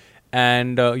people.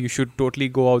 And you should totally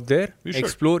go out there, You should.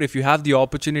 explore. If you have the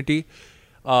opportunity,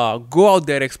 go out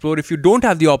there, explore. If you don't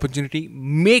have the opportunity,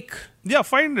 make. Yeah,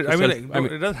 find it. Yourself.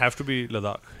 It doesn't have to be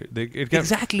Ladakh. It can,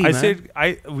 Exactly, I man. said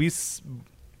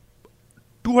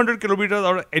 200 kilometers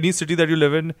out of any city that you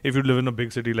live in, if you live in a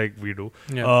big city like we do,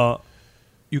 Yeah.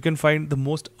 you can find the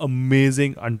most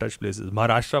amazing untouched places.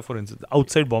 Maharashtra, for instance,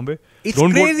 outside Bombay. It's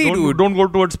don't crazy, go, dude. Don't go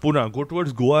towards Pune. Go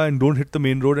towards Goa and don't hit the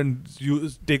main road and you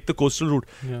take the coastal route.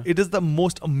 Yeah. It is the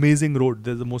most amazing road.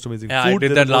 There's the most amazing Yeah, food. I did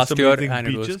there's that the most last year, amazing and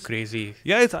it was beaches. crazy.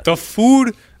 Yeah, it's The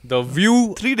food, the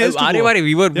view. 3 days to go.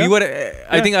 We were.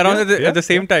 I think around at the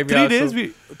same time. 3 yeah, days.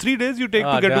 so 3 days you take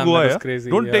Ah, to get damn, to Goa. that was Yeah? crazy,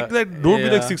 Don't yeah. take that. Don't be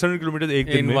like Yeah. 600 kilometers ek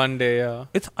din in mein. 1 day, yeah.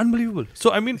 It's unbelievable.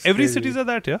 So I mean, It's every crazy. cities are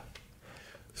that. Yeah.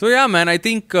 So yeah, man. I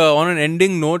think on an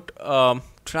ending note,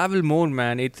 travel more,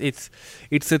 man. It's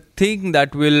a thing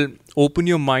that will open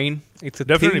your mind. It's a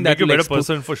Definitely thing make that you a will better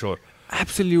person for sure.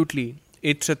 Absolutely.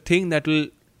 It's a thing that will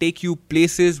take you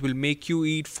places, will make you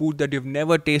eat food that you've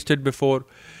never tasted before,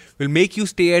 will make you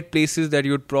stay at places that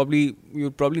you'd probably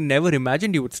never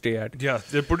imagined you would stay at. Yeah,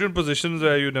 they put you in positions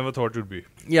where you never thought you'd be.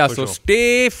 Yeah, For so sure.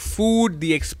 stay, food,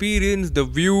 the experience, the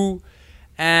view,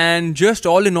 and just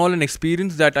all in all an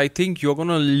experience that I think you're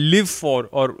gonna live for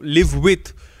or live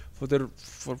with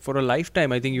for a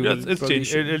lifetime. I think you Yeah, will it's probably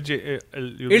change. it'll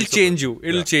change you.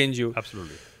 It'll Yeah. change you.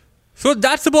 Absolutely. So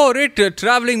that's about it.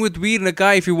 Traveling with Veer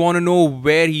Nakai. If you want to know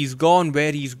where he's gone,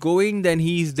 where he's going, then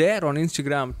he's there on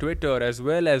Instagram, Twitter, as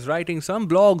well as writing some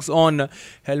blogs on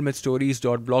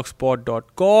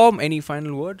helmetstories.blogspot.com. Any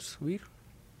final words, Veer?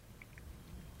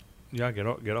 Yeah, get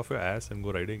off your ass and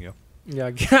go riding. Yeah.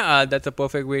 Yeah, that's a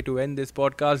perfect way to end this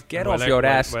podcast. Get off your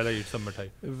ass. While I eat some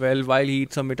mithai. Well, while he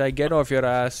eats some mithai, get off your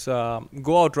ass.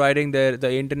 Go out riding.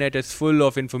 The internet is full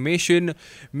of information.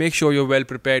 Make sure you're well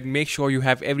prepared. Make sure you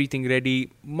have everything ready.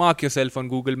 Mark yourself on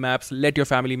Google Maps. Let your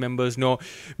family members know.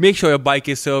 Make sure your bike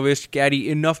is serviced. Carry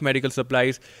enough medical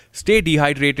supplies. Stay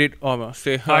dehydrated.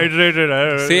 Stay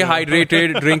Hydrated. Stay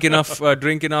hydrated.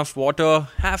 Drink enough water.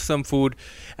 Have some food.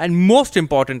 And most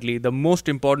importantly, the most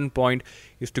important point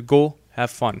is to go have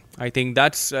fun. I think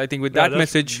with that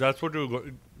message. That's what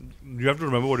you have to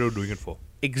remember what you're doing it for.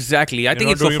 Exactly. I You're think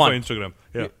not it's for doing fun. it for Instagram.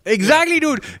 Yeah. Exactly,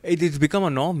 dude. It's become a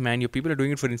norm, man. Your people are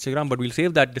doing it for Instagram, but we'll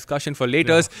save that discussion for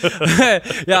later.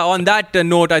 Yeah, on that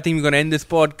note, I think we're going to end this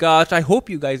podcast. I hope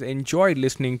you guys enjoyed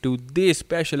listening to this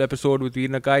special episode with Veer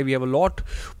Nakai. We have a lot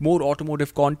more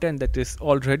automotive content that is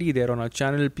already there on our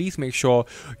channel. Please make sure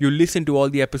you listen to all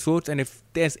the episodes. And if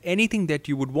there's anything that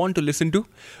you would want to listen to,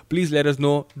 please let us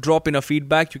know. Drop in a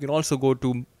feedback. You can also go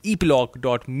to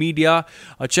epilogue.media.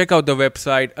 Check out the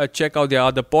website. Check out the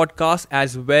other podcasts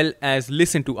as well as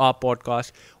listen to our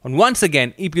podcast. And once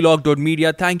again,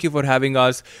 epilogue.media. Thank you for having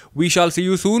us. We shall see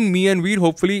you soon. Me and Veer,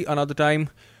 hopefully another time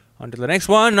Until the next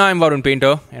one, I'm Varun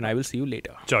Painter, and I will see you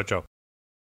later. Ciao, ciao.